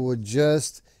people would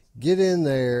just get in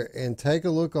there and take a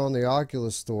look on the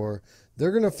Oculus Store,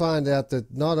 they're going to find out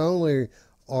that not only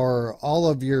are all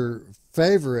of your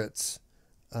favorites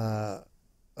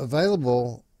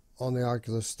available on the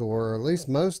Oculus Store, or at least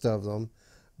most of them,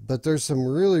 but there's some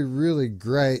really, really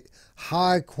great,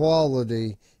 high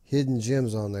quality hidden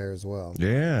gems on there as well.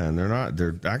 Yeah, and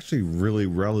they're actually really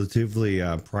relatively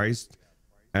priced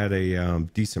at a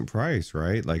decent price,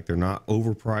 right? Like they're not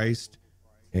overpriced,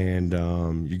 and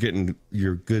you're getting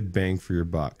your good bang for your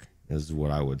buck, is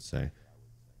what I would say.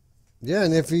 Yeah,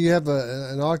 and if you have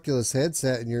an Oculus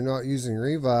headset and you're not using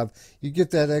Revive, you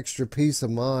get that extra peace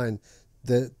of mind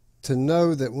that to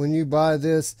know that when you buy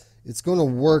this, it's going to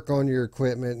work on your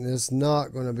equipment and it's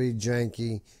not going to be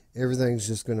janky. Everything's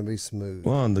just going to be smooth.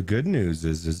 Well, and the good news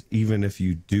is even if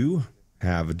you do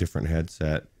have a different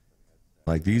headset,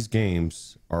 like these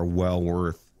games are well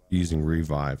worth using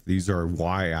Revive. These are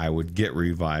why I would get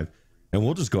Revive. And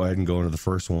we'll just go ahead and go into the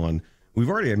first one. We've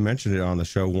already had mentioned it on the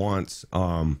show once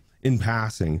in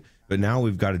passing, but now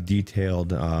we've got a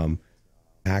detailed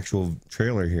actual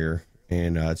trailer here,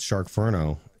 and it's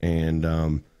Sharkferno.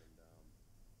 And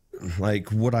like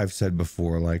what I've said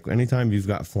before, like anytime you've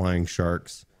got flying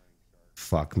sharks,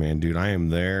 fuck man, dude, I am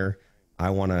there. I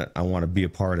wanna be a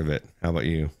part of it. How about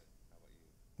you?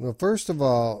 Well, first of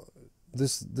all,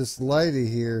 this lady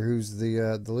here who's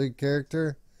the lead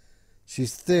character,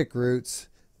 she's thick, Roots,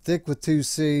 thick with 2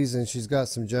 C's, and she's got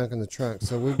some junk in the trunk.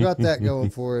 So we've got that going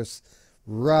for us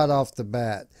right off the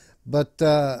bat. But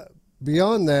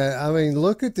beyond that, I mean,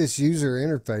 look at this user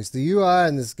interface. The UI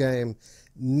in this game,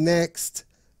 next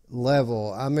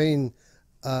level. I mean,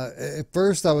 at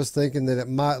first I was thinking that it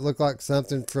might look like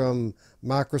something from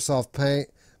Microsoft Paint,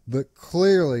 but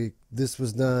clearly this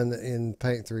was done in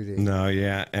Paint 3D. No,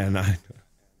 yeah, and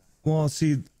well,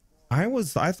 see,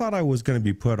 I thought I was going to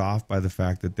be put off by the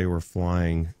fact that they were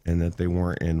flying and that they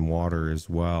weren't in water as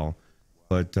well,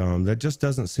 but that just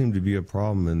doesn't seem to be a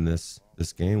problem in this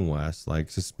game, Wes. Like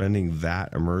suspending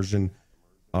that immersion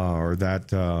or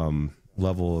that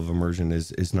level of immersion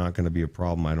is not going to be a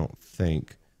problem, I don't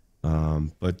think.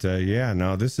 But yeah,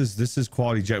 no, this is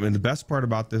quality jet. And the best part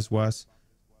about this, Wes,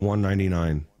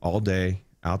 $199 all day,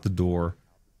 out the door,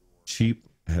 cheap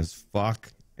as fuck.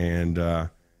 And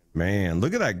man,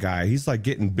 look at that guy. He's like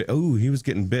getting bit. Oh, he was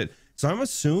getting bit. So I'm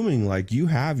assuming like you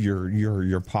have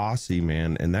your posse,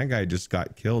 man, and that guy just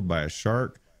got killed by a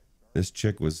shark. This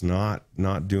chick was not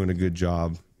doing a good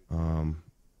job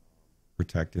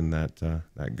protecting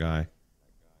that guy.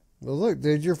 Well, look,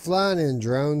 dude, you're flying in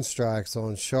drone strikes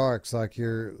on sharks like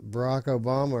you're Barack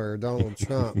Obama or Donald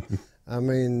Trump. I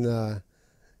mean,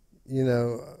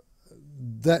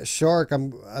 that shark,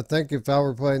 I think if I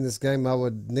were playing this game, I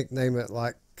would nickname it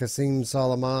like Qasim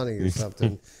Soleimani or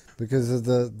something because of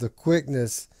the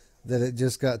quickness that it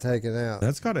just got taken out.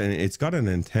 It's got an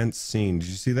intense scene. Did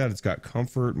you see that? It's got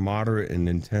comfort, moderate, and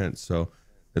intense. So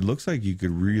it looks like you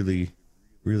could really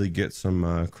really get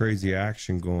some crazy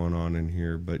action going on in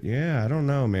here. But yeah, I don't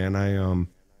know, man.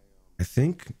 I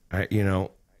think I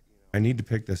need to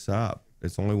pick this up.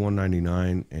 It's only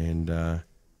 199, and I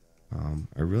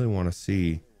really want to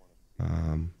see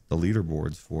the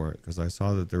leaderboards for it, because I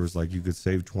saw that there was like you could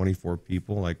save 24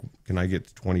 people. Like, can I get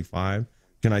to 25?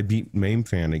 Can I beat Main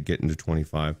Fan and get into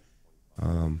 25?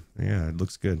 Yeah, it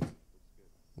looks good.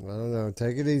 I don't know.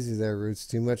 Take it easy there, Roots.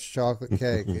 Too much chocolate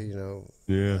cake,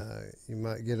 Yeah. you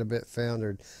might get a bit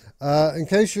foundered. In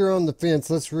case you're on the fence,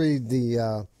 let's read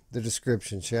the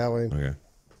description, shall we? Okay.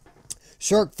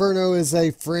 Sharkferno is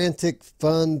a frantic,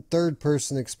 fun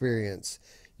third-person experience.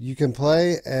 You can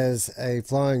play as a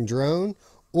flying drone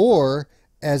or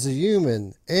as a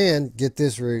human, and get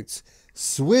this, Roots,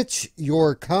 switch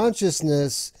your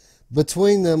consciousness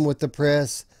between them with the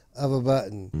press of a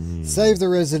button. Save the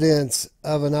residents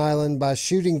of an island by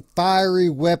shooting fiery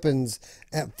weapons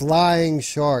at flying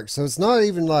sharks. So it's not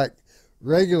even like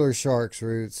regular sharks,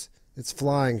 Roots. It's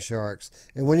flying sharks.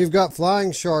 And when you've got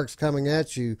flying sharks coming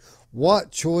at you,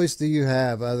 what choice do you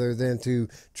have other than to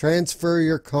transfer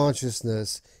your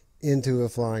consciousness into a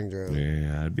flying drone?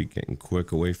 Yeah, I'd be getting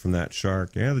quick away from that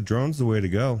shark. Yeah, the drone's the way to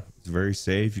go. It's very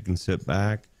safe. You can sit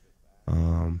back. You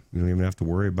don't even have to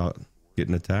worry about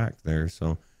getting attacked there.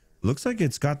 So it looks like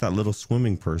it's got that little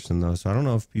swimming person though. So I don't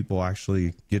know if people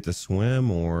actually get to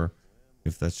swim or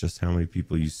if that's just how many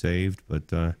people you saved.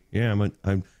 But yeah,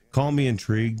 I'm call me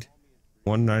intrigued.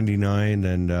 199,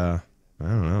 and I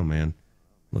don't know, man.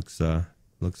 Looks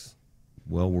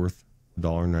well worth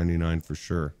 $1.99 for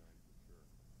sure.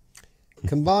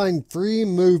 Combine free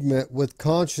movement with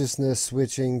consciousness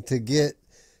switching to get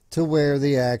to where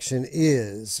the action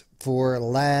is for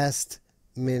last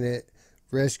minute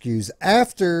rescues.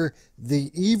 After the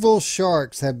evil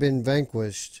sharks have been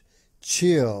vanquished,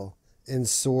 chill and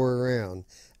soar around.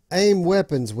 Aim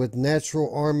weapons with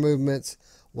natural arm movements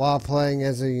while playing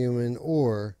as a human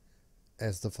or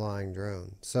as the flying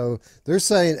drone. So they're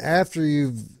saying after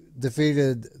you've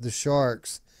defeated the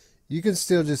sharks, you can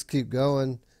still just keep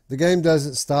going. The game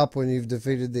doesn't stop when you've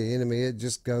defeated the enemy. It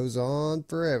just goes on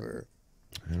forever.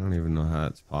 I don't even know how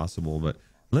it's possible, but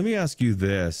let me ask you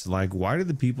this. Like, why did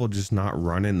the people just not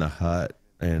run in the hut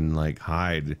and like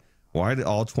hide? Why did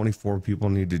all 24 people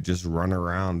need to just run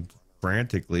around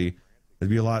frantically? It'd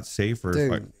be a lot safer.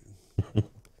 Dude,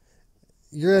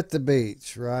 you're at the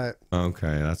beach, right?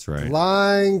 Okay, that's right.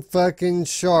 Flying fucking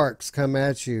sharks come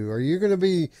at you. Are you going to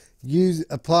be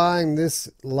applying this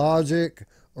logic,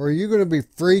 or are you going to be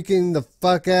freaking the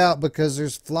fuck out because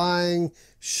there's flying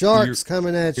sharks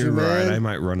coming at you, man? Right. I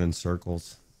might run in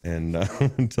circles and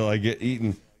until I get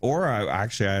eaten. Or I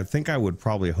think I would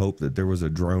probably hope that there was a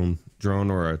drone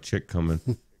or a chick coming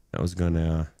that was going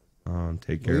to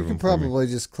take care of them. You could probably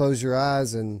just close your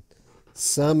eyes and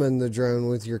summon the drone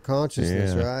with your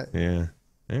consciousness, right? Yeah,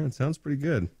 it sounds pretty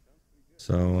good.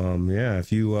 So yeah,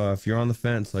 if you're on the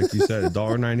fence, like you said,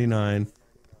 $1.99,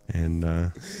 and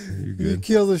you're good. You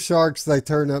kill the sharks, they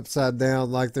turn upside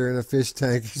down like they're in a fish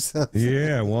tank or something.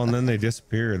 Yeah, well, and then they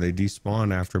disappear. They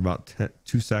despawn after about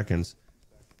 2 seconds.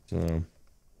 So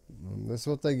that's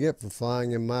what they get for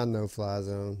flying in my no-fly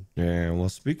zone. Yeah, well,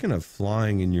 speaking of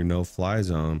flying in your no-fly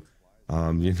zone,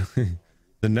 the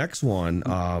next one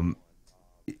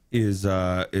is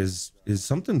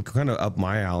something kind of up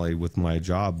my alley with my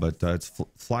job, but it's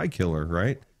Fly Killer,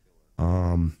 right?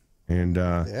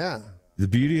 Yeah. The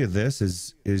beauty of this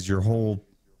is your whole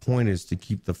point is to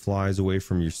keep the flies away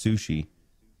from your sushi.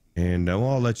 And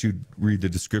well, I'll let you read the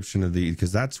description of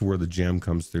because that's where the gem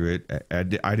comes through. I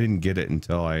didn't get it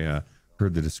until I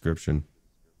heard the description.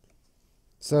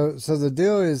 So the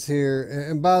deal is here,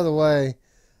 and by the way,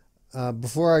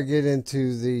 before I get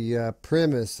into the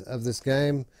premise of this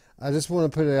game, I just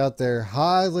want to put it out there,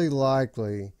 highly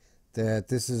likely that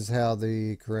this is how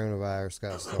the coronavirus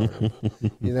got started.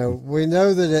 We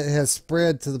know that it has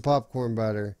spread to the popcorn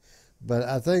butter, but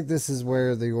I think this is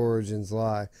where the origins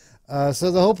lie.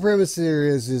 So the whole premise here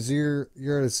is you're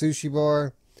at a sushi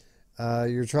bar.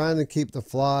 You're trying to keep the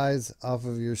flies off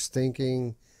of your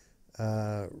stinking,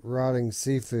 rotting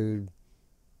seafood.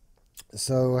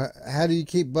 So how do you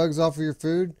keep bugs off of your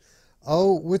food?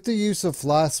 Oh, with the use of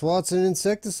fly swats and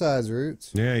insecticides, Roots.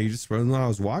 Yeah, when I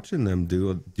was watching them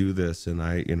do this, and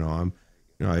I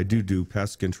do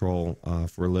pest control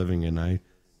for a living, and I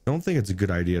don't think it's a good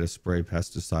idea to spray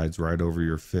pesticides right over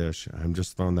your fish. I'm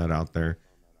just throwing that out there.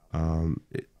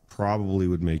 It probably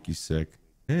would make you sick,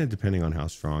 depending on how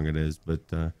strong it is. But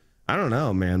I don't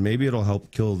know, man. Maybe it'll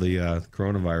help kill the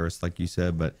coronavirus, like you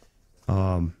said. But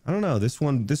I don't know. This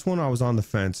one I was on the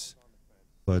fence,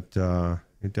 but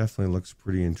it definitely looks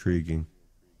pretty intriguing.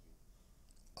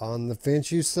 On the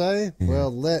fence, you say? Yeah.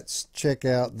 Well, let's check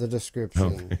out the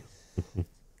description. Okay.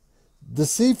 The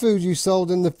seafood you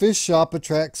sold in the fish shop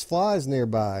attracts flies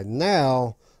nearby.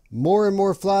 Now, more and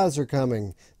more flies are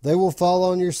coming. They will fall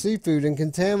on your seafood and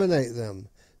contaminate them.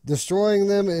 Destroying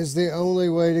them is the only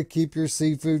way to keep your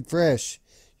seafood fresh.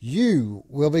 You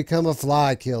will become a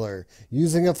fly killer,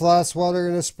 using a fly swatter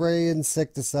and a spray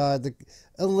insecticide to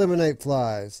eliminate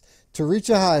flies. To reach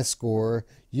a high score,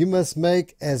 you must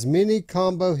make as many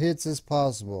combo hits as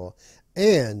possible.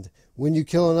 And when you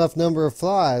kill enough number of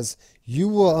flies, you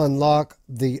will unlock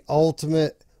the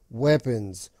ultimate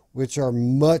weapons, which are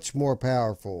much more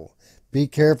powerful. Be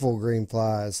careful, green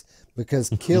flies, because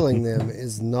killing them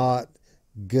is not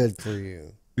good for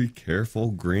you. Be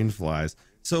careful, green flies.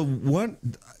 So what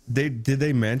did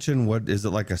they mention? What is it,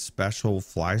 like a special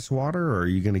fly swatter, or are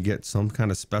you going to get some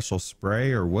kind of special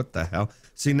spray, or what the hell?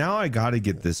 See, now I got to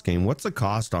get this game. What's the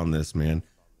cost on this, man?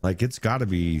 Like, it's got to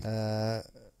be A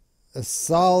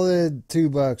solid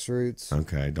 $2, Roots.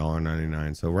 okay,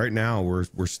 $1.99. So right now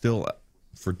we're still,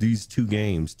 for these two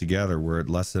games together, we're at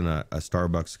less than a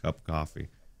Starbucks cup of coffee.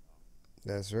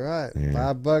 That's right.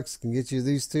 Yeah. $5 can get you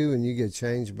these two, and you get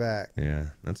change back. Yeah,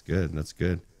 that's good. That's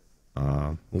good.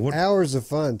 What? Hours of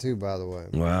fun too, by the way.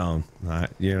 Well,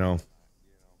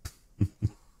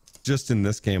 just in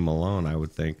this game alone, I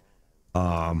would think.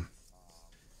 Well,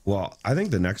 I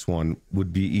think the next one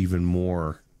would be even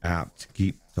more apt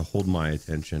to hold my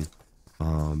attention,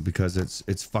 because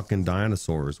it's fucking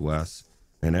dinosaurs, Wes,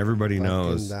 and everybody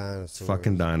knows Dinosaurs. it's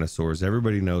fucking dinosaurs.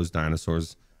 Everybody knows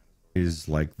dinosaurs is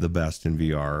like the best in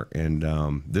VR,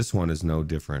 and this one is no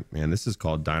different, man. This is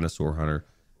called Dinosaur Hunter,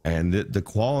 and the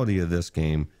quality of this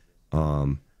game, I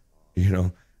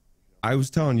was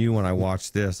telling you when I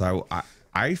watched this,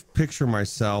 I picture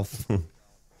myself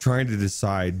trying to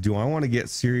decide, do I want to get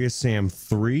Serious Sam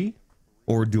 3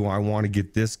 or do I want to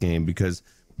get this game? Because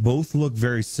both look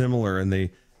very similar, and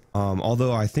they,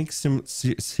 although I think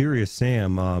Serious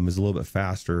Sam is a little bit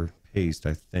faster paced,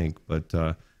 I think, but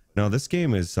no, this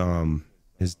game is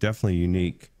definitely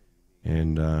unique,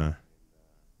 and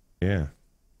yeah.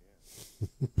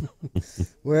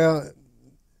 Well,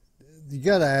 you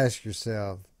got to ask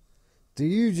yourself, do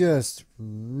you just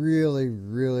really,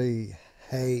 really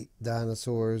hate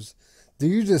dinosaurs? Do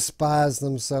you despise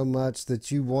them so much that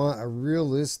you want a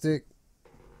realistic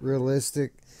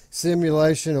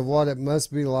simulation of what it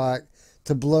must be like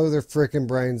to blow their frickin'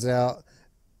 brains out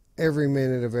every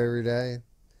minute of every day?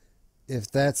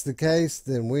 If that's the case,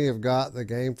 then we have got the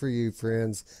game for you,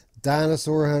 friends.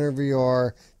 Dinosaur Hunter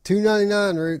VR,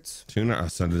 $2.99, Roots.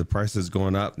 So the price is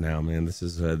going up now, man. This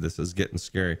is getting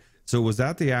scary. So was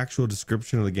that the actual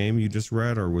description of the game you just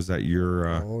read, or was that your?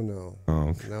 Oh no! Oh,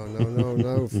 okay.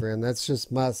 No, friend. That's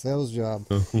just my sales job.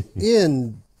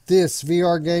 In this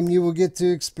VR game, you will get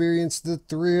to experience the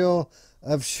thrill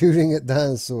of shooting at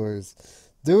dinosaurs.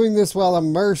 Doing this while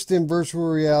immersed in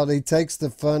virtual reality takes the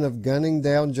fun of gunning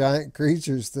down giant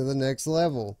creatures to the next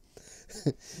level.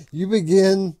 You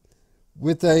begin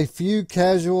with a few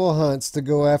casual hunts to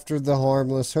go after the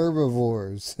harmless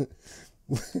herbivores.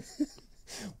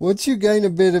 Once you gain a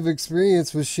bit of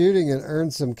experience with shooting and earn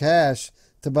some cash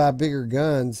to buy bigger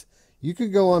guns, you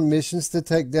could go on missions to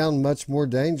take down much more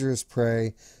dangerous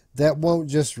prey that won't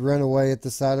just run away at the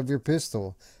sight of your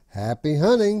pistol. Happy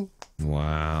hunting!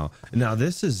 Wow. Now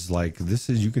this is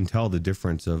you can tell the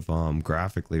difference of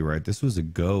graphically, right? This was a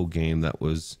Go game that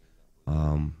was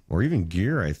or even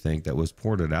Gear, I think, that was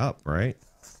ported up, right?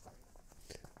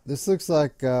 This looks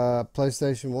like a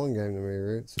PlayStation 1 game to me,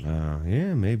 Roots.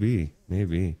 Yeah, maybe.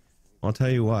 I'll tell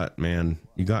you what, man,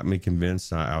 you got me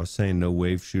convinced. I was saying no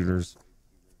wave shooters.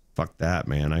 Fuck that,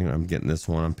 man. I'm getting this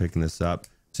one. I'm picking this up.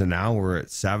 So now we're at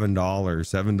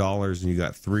 $7, and you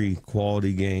got 3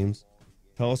 quality games.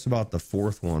 Tell us about the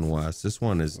fourth one, Wes. This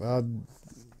one is... Well,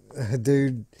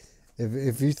 dude,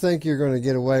 if you think you're going to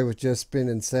get away with just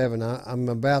spending 7, I'm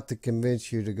about to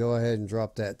convince you to go ahead and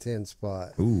drop that 10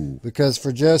 spot. Ooh. Because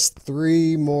for just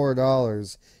 $3 more,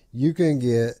 you can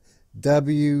get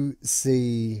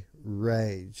WC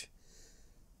Rage.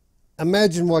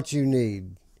 Imagine what you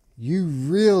need. You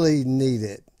really need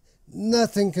it.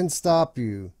 Nothing can stop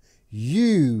you.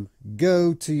 You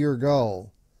go to your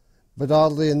goal. But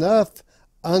oddly enough,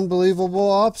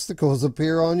 unbelievable obstacles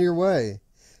appear on your way.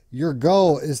 Your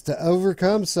goal is to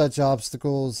overcome such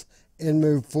obstacles and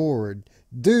move forward.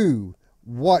 Do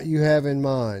what you have in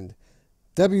mind.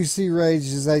 WC Rage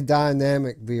is a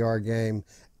dynamic VR game,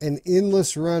 an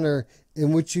endless runner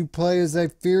in which you play as a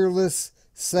fearless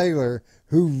sailor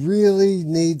who really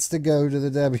needs to go to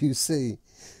the WC.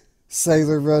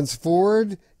 Sailor runs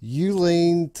forward, you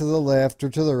lean to the left or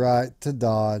to the right to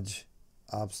dodge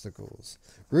obstacles.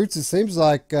 Roots, it seems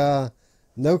like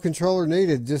no controller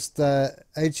needed, just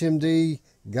HMD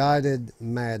guided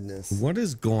madness. What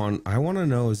is going? I want to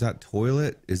know. Is that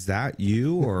toilet? Is that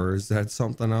you, or is that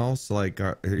something else? Like,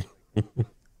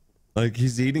 like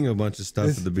he's eating a bunch of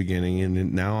stuff at the beginning,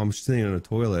 and now I'm sitting in a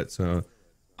toilet. So,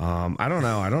 I don't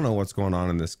know. I don't know what's going on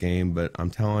in this game, but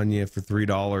I'm telling you, for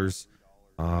 $3,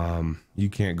 you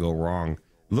can't go wrong.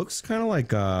 Looks kind of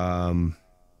like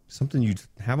something you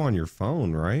have on your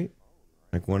phone, right?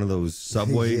 Like one of those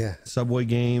subway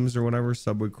games or whatever,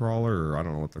 subway crawler, or I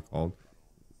don't know what they're called.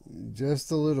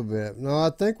 Just a little bit. No, I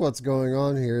think what's going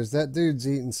on here is that dude's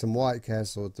eating some White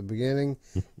Castle at the beginning,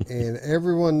 and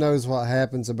everyone knows what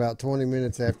happens about 20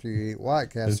 minutes after you eat White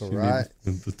Castle, right?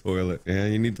 The toilet. Yeah,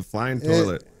 you need the flying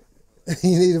toilet.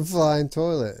 You need a flying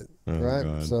toilet, right?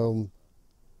 God. So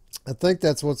I think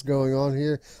that's what's going on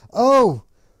here. Oh,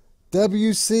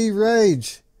 WC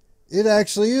Rage. It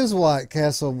actually is White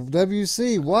Castle.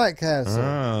 WC White Castle.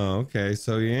 Oh, okay.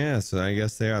 So yeah, so I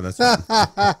guess they are. That's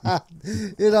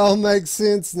it all makes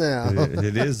sense now.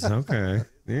 it is okay.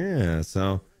 Yeah.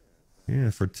 So yeah,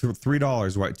 for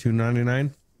 $3, what,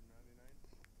 $2.99?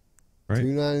 Right.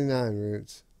 $2.99,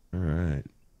 Roots. All right.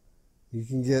 You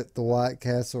can get the White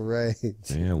Castle Rage.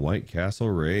 Yeah, White Castle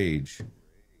Rage.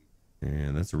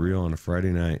 Yeah, that's real on a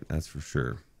Friday night. That's for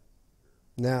sure.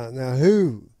 Now,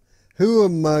 who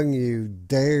among you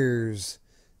dares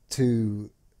to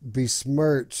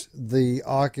besmirch the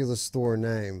Oculus Store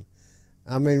name?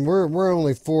 I mean, we're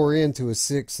only 4 into a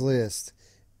 6 list,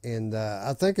 and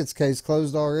I think it's case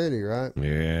closed already, right?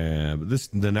 Yeah, but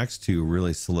the next two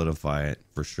really solidify it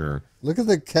for sure. Look at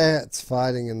the cats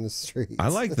fighting in the streets. I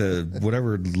like the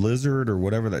whatever lizard or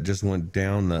whatever that just went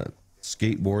down the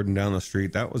skateboard and down the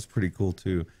street. That was pretty cool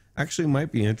too. Actually,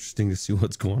 might be interesting to see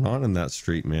what's going on in that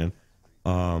street, man.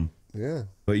 Yeah.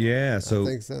 But yeah, so I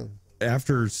think so.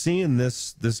 After seeing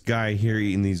this guy here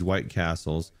eating these White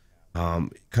Castles,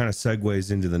 kind of segues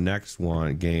into the next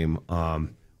game,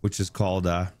 which is called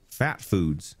Fat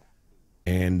Foods.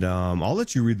 And I'll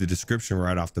let you read the description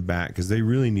right off the bat, because they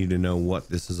really need to know what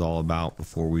this is all about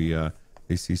before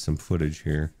they see some footage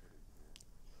here.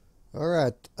 All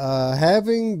right.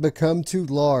 Having become too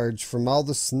large from all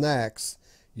the snacks,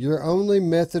 your only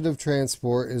method of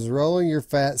transport is rolling your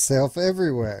fat self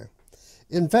everywhere.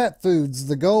 In Fat Foods,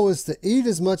 the goal is to eat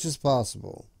as much as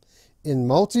possible. In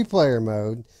multiplayer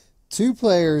mode, 2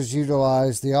 players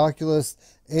utilize the Oculus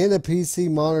and a PC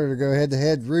monitor to go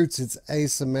head-to-head. Roots, it's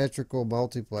asymmetrical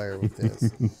multiplayer with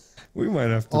this. We might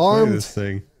have to play this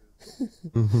thing.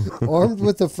 Armed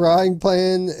with a frying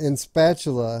pan and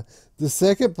spatula, the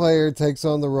second player takes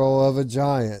on the role of a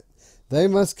giant. They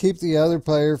must keep the other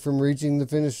player from reaching the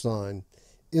finish line.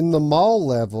 In the mall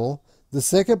level, the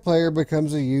second player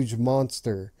becomes a huge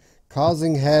monster,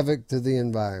 causing havoc to the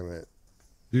environment.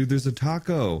 Dude, there's a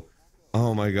taco.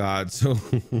 Oh my God. So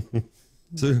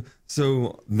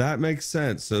that makes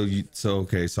sense. So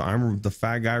I'm the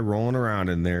fat guy rolling around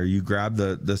in there. You grab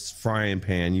this frying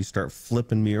pan, you start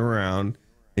flipping me around,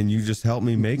 and you just help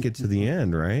me make it to the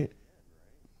end, right?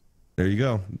 There you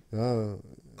go.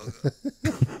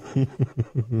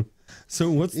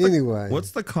 So what's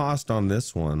the cost on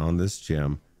this one, on this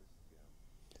gem?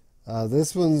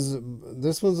 This one's a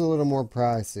little more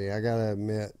pricey, I gotta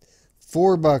admit.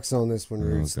 $4 on this one,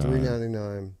 Roots.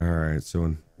 $3.99. All right,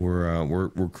 so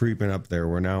we're creeping up there.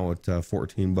 We're now at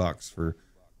 $14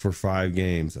 for 5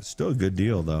 games. That's still a good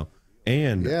deal though.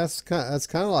 And yeah, that's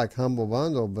kind of like Humble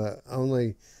Bundle, but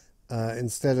only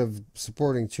instead of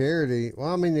supporting charity. Well,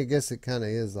 I mean, I guess it kind of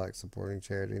is like supporting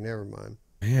charity. Never mind.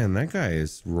 Man, that guy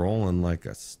is rolling like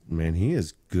a man. He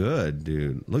is good,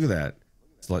 dude. Look at that.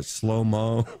 It's like slow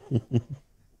mo.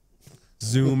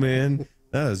 Zoom in.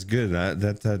 That is good.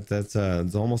 That's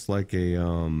it's almost like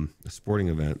a sporting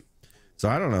event. So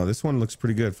I don't know. This one looks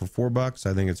pretty good for $4.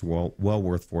 I think it's well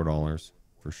worth $4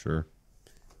 for sure.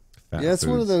 Fat yeah, it's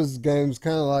Foods. one of those games,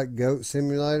 kind of like Goat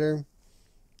Simulator,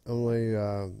 only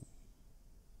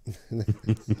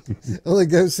only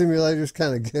Goat Simulator's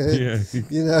kind of good. Yeah,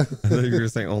 you know. I thought you were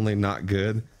saying only not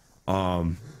good.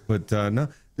 But no,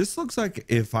 this looks like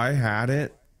if I had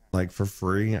it like for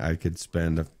free, I could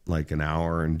spend like an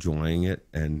hour enjoying it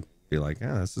and be like,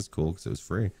 yeah, this is cool because it was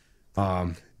free.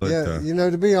 But yeah, you know,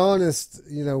 to be honest,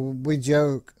 you know, we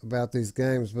joke about these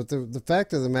games, but the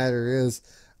fact of the matter is,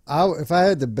 if I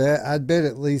had to bet, I'd bet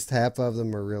at least half of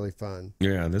them are really fun.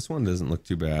 Yeah, this one doesn't look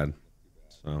too bad.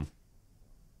 So,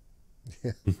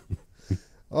 yeah.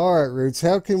 All right, Roots,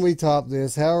 how can we top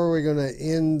this? How are we going to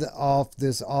end off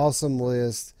this awesome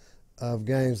list of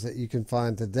games that you can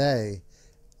find today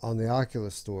on the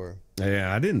Oculus Store.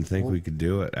 Yeah, I didn't think Well, we could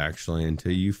do it actually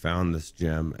until you found this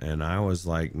gem, and I was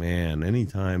like, man,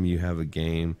 anytime you have a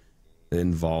game that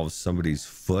involves somebody's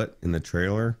foot in the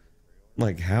trailer,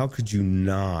 like how could you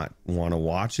not want to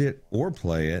watch it or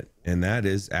play it? And that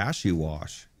is Ashy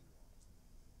Wash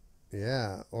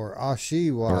yeah, or Ashi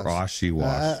or Wash. Ashi I, Wash.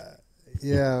 I,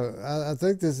 yeah, I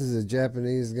think this is a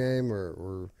Japanese game,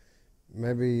 or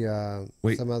maybe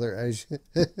Wait, some other Asian.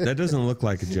 that doesn't look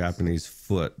like a Japanese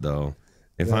foot though.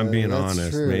 If I'm being That's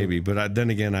honest, true. maybe, but then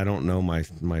again, I don't know my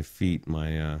feet,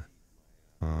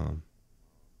 um.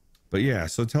 But yeah,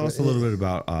 so tell But us a little bit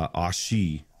about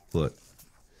Ashi foot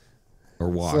or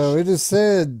So wash. it is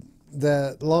said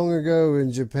that long ago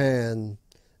in Japan,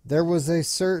 there was a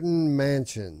certain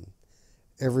mansion.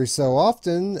 Every so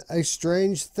often, a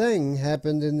strange thing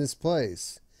happened in this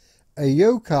place. A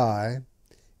yokai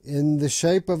in the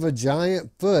shape of a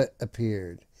giant foot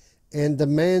appeared and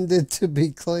demanded to be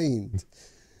cleaned.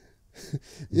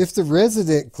 If the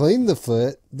resident cleaned the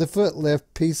foot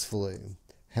left peacefully.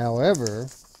 However,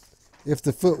 if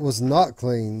the foot was not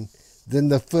clean, then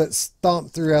the foot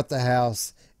stomped throughout the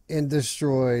house and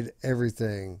destroyed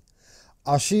everything.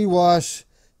 Ashiwash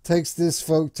takes this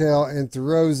folktale and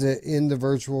throws it into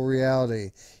virtual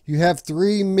reality. You have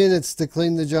 3 minutes to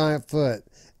clean the giant foot,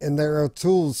 and there are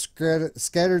tools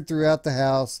scattered throughout the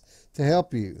house to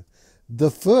help you. The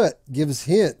foot gives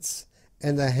hints,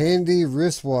 and a handy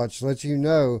wristwatch lets you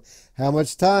know how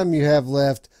much time you have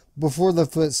left before the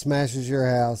foot smashes your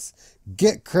house.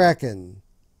 Get cracking!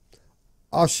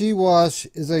 Ashiwash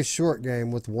is a short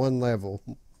game with one level.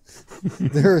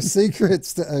 There are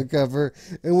secrets to uncover,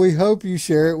 and we hope you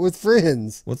share it with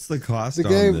friends. What's the cost The on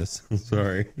game, this?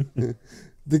 Sorry.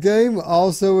 the game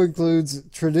also includes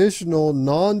traditional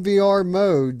non-VR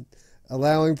mode,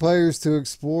 allowing players to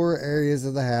explore areas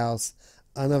of the house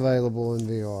unavailable in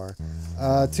VR.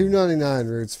 $2.99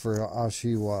 roots for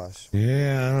Ashiwash.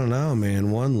 Yeah, I don't know,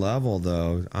 man. One level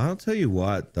though. I'll tell you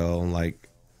what though, like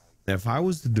if I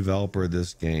was the developer of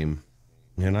this game,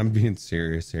 and I'm being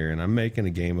serious here, and I'm making a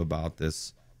game about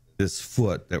this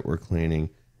foot that we're cleaning,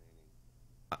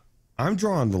 I'm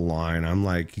drawing the line. I'm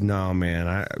like, no,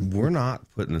 man, we're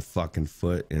not putting a fucking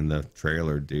foot in the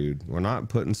trailer, dude. We're not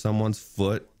putting someone's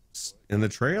foot in the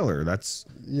trailer. That's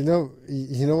You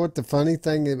know what the funny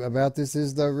thing about this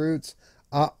is, though, Roots?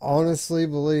 I honestly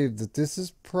believe that this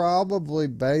is probably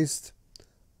based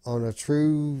on a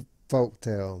true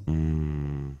folktale.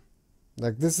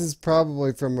 Like this is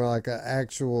probably from like an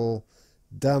actual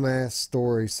dumbass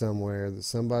story somewhere that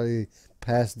somebody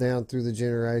passed down through the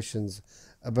generations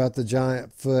about the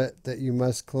giant foot that you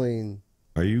must clean.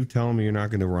 Are you telling me you're not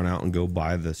going to run out and go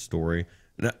buy the story?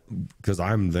 Because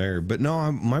I'm there. But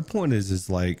no, my point is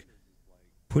like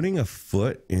putting a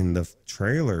foot in the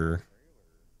trailer.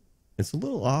 It's a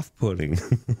little off-putting.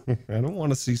 I don't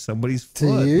want to see somebody's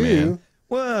foot, To you, man.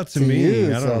 Well, to to me,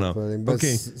 you, I it's don't know. off-putting, but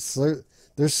Okay,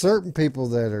 there's certain people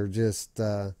that are just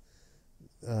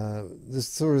this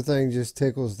sort of thing just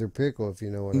tickles their pickle, if you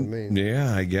know what I mean.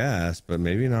 yeah, I guess, but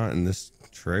maybe not in this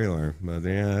trailer. But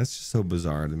yeah, that's just so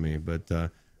bizarre to me. But I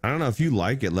don't know if you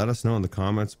like it. Let us know in the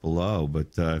comments below. But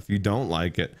if you don't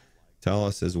like it, tell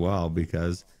us as well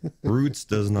because Roots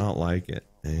does not like it.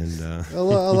 And I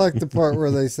like the part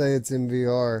where they say it's in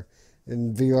VR,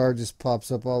 and VR just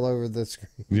pops up all over the screen.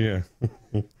 yeah.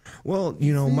 Well,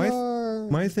 you know, VR.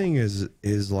 my thing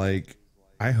is like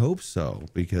I hope so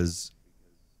because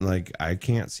like I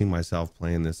can't see myself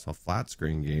playing this a flat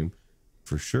screen game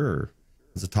for sure.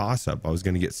 It's a toss up. I was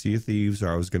going to get Sea of Thieves or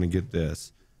I was going to get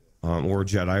this or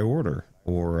Jedi Order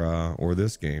or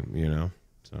this game, you know.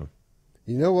 So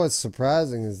You know what's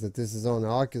surprising is that this is on the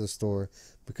Oculus Store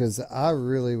because I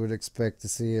really would expect to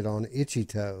see it on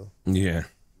Ichito. yeah,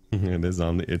 it is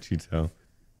on the itchy toe.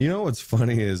 You know what's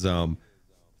funny is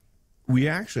we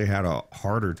actually had a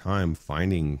harder time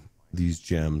finding these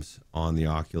gems on the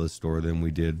Oculus Store than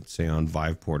we did, say, on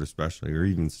Viveport, especially, or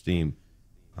even Steam,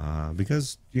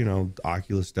 because you know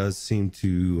Oculus does seem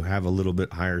to have a little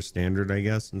bit higher standard, I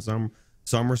guess, in some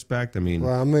respect. I mean,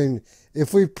 Well, I mean,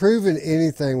 if we've proven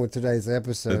anything with today's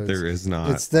episode, that there is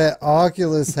not. it's that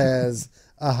Oculus has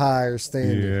a higher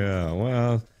standard. Yeah,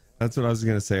 well, that's what I was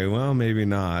gonna say. Well, maybe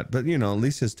not, but you know, at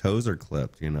least his toes are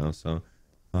clipped, you know. So,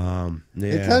 yeah,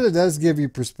 It kind of does give you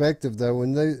perspective, though,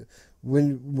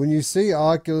 when you see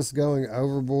Oculus going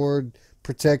overboard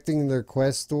protecting their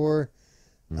Quest store,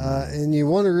 and you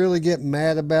want to really get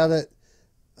mad about it,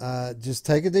 just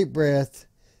take a deep breath.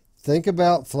 Think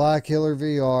about Fly Killer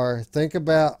VR. Think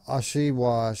about Ashi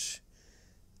Wash.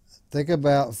 Think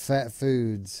about Fat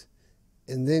Foods.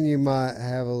 And then you might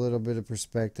have a little bit of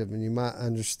perspective and you might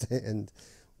understand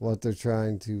what they're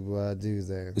trying to do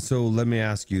there. So let me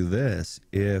ask you this: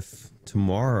 if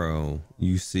tomorrow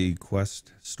you see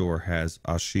Quest Store has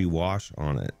Ashi Wash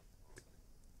on it,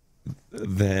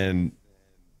 then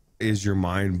is your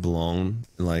mind blown?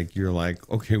 Like you're like,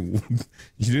 okay, you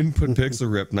didn't put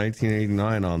Pixel Rip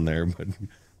 1989 on there, but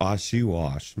Ashi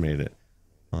Wash made it.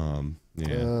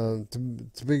 Yeah.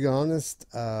 To be honest,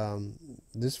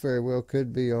 this very well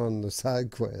could be on the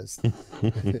side quest.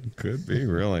 Could be,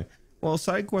 really. Well,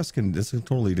 side quest it's a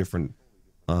totally different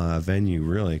venue,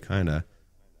 really, kind of.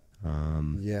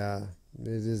 Yeah, it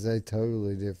is a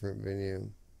totally different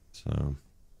venue. So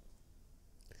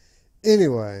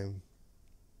anyway,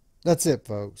 that's it,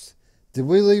 folks. Did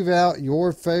we leave out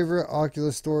your favorite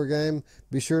Oculus Store game?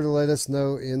 Be sure to let us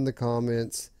know in the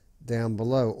comments down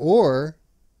below. Or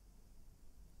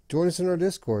join us in our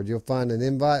Discord. You'll find an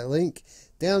invite link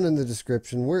down in the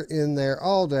description. We're in there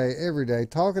all day, every day,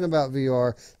 talking about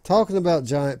VR, talking about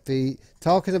giant feet,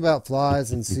 talking about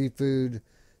flies and seafood,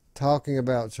 talking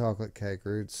about chocolate cake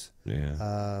roots.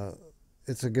 yeah.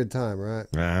 It's a good time, right?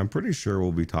 I'm pretty sure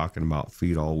we'll be talking about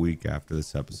feet all week after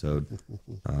this episode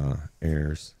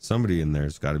airs. Somebody in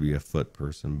there's got to be a foot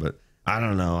person, but I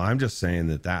don't know. I'm just saying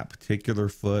that particular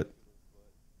foot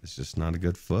is just not a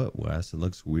good foot, Wes. It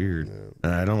looks weird. Yeah.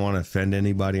 And I don't want to offend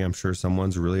anybody. I'm sure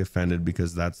someone's really offended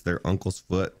because that's their uncle's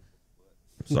foot.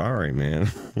 Sorry, man.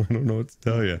 I don't know what to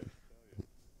tell you.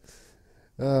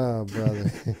 Oh,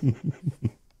 brother.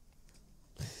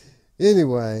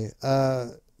 Anyway,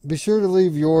 be sure to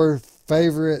leave your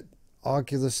favorite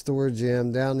Oculus Store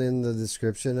gem down in the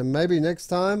description. And maybe next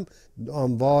time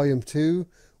on Volume 2,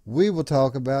 we will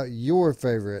talk about your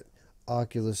favorite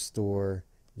Oculus Store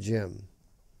gem.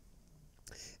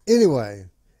 Anyway,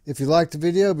 if you liked the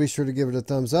video, be sure to give it a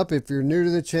thumbs up. If you're new to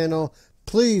the channel,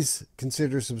 please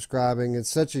consider subscribing.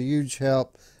 It's such a huge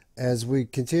help as we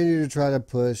continue to try to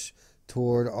push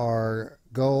toward our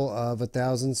goal of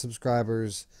 1,000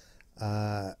 subscribers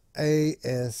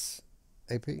ASAP.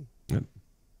 Yep.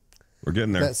 We're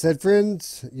getting there. That said,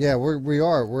 friends, yeah,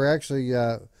 we're actually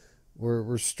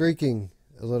we're streaking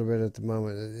a little bit at the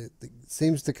moment. It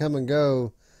seems to come and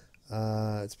go.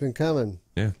 It's been coming,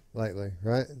 yeah, lately,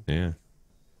 right? Yeah,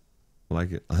 I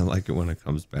like it. I like it when it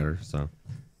comes better. So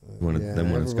when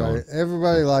it's going,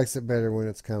 everybody likes it better when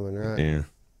it's coming, right? Yeah.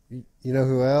 You know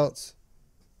who else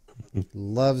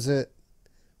loves it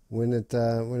when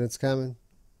it's coming?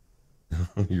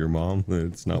 Your mom.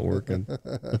 It's not working.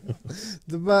 The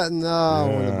button. Oh,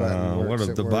 when the button works, what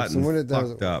if the button when it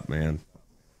fucked up, man?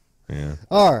 Yeah.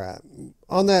 All right.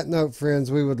 On that note,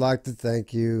 friends, we would like to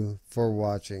thank you for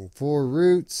watching. For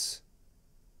Roots,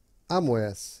 I'm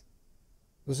Wes.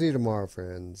 We'll see you tomorrow,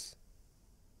 friends.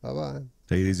 Bye-bye.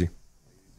 Take it easy.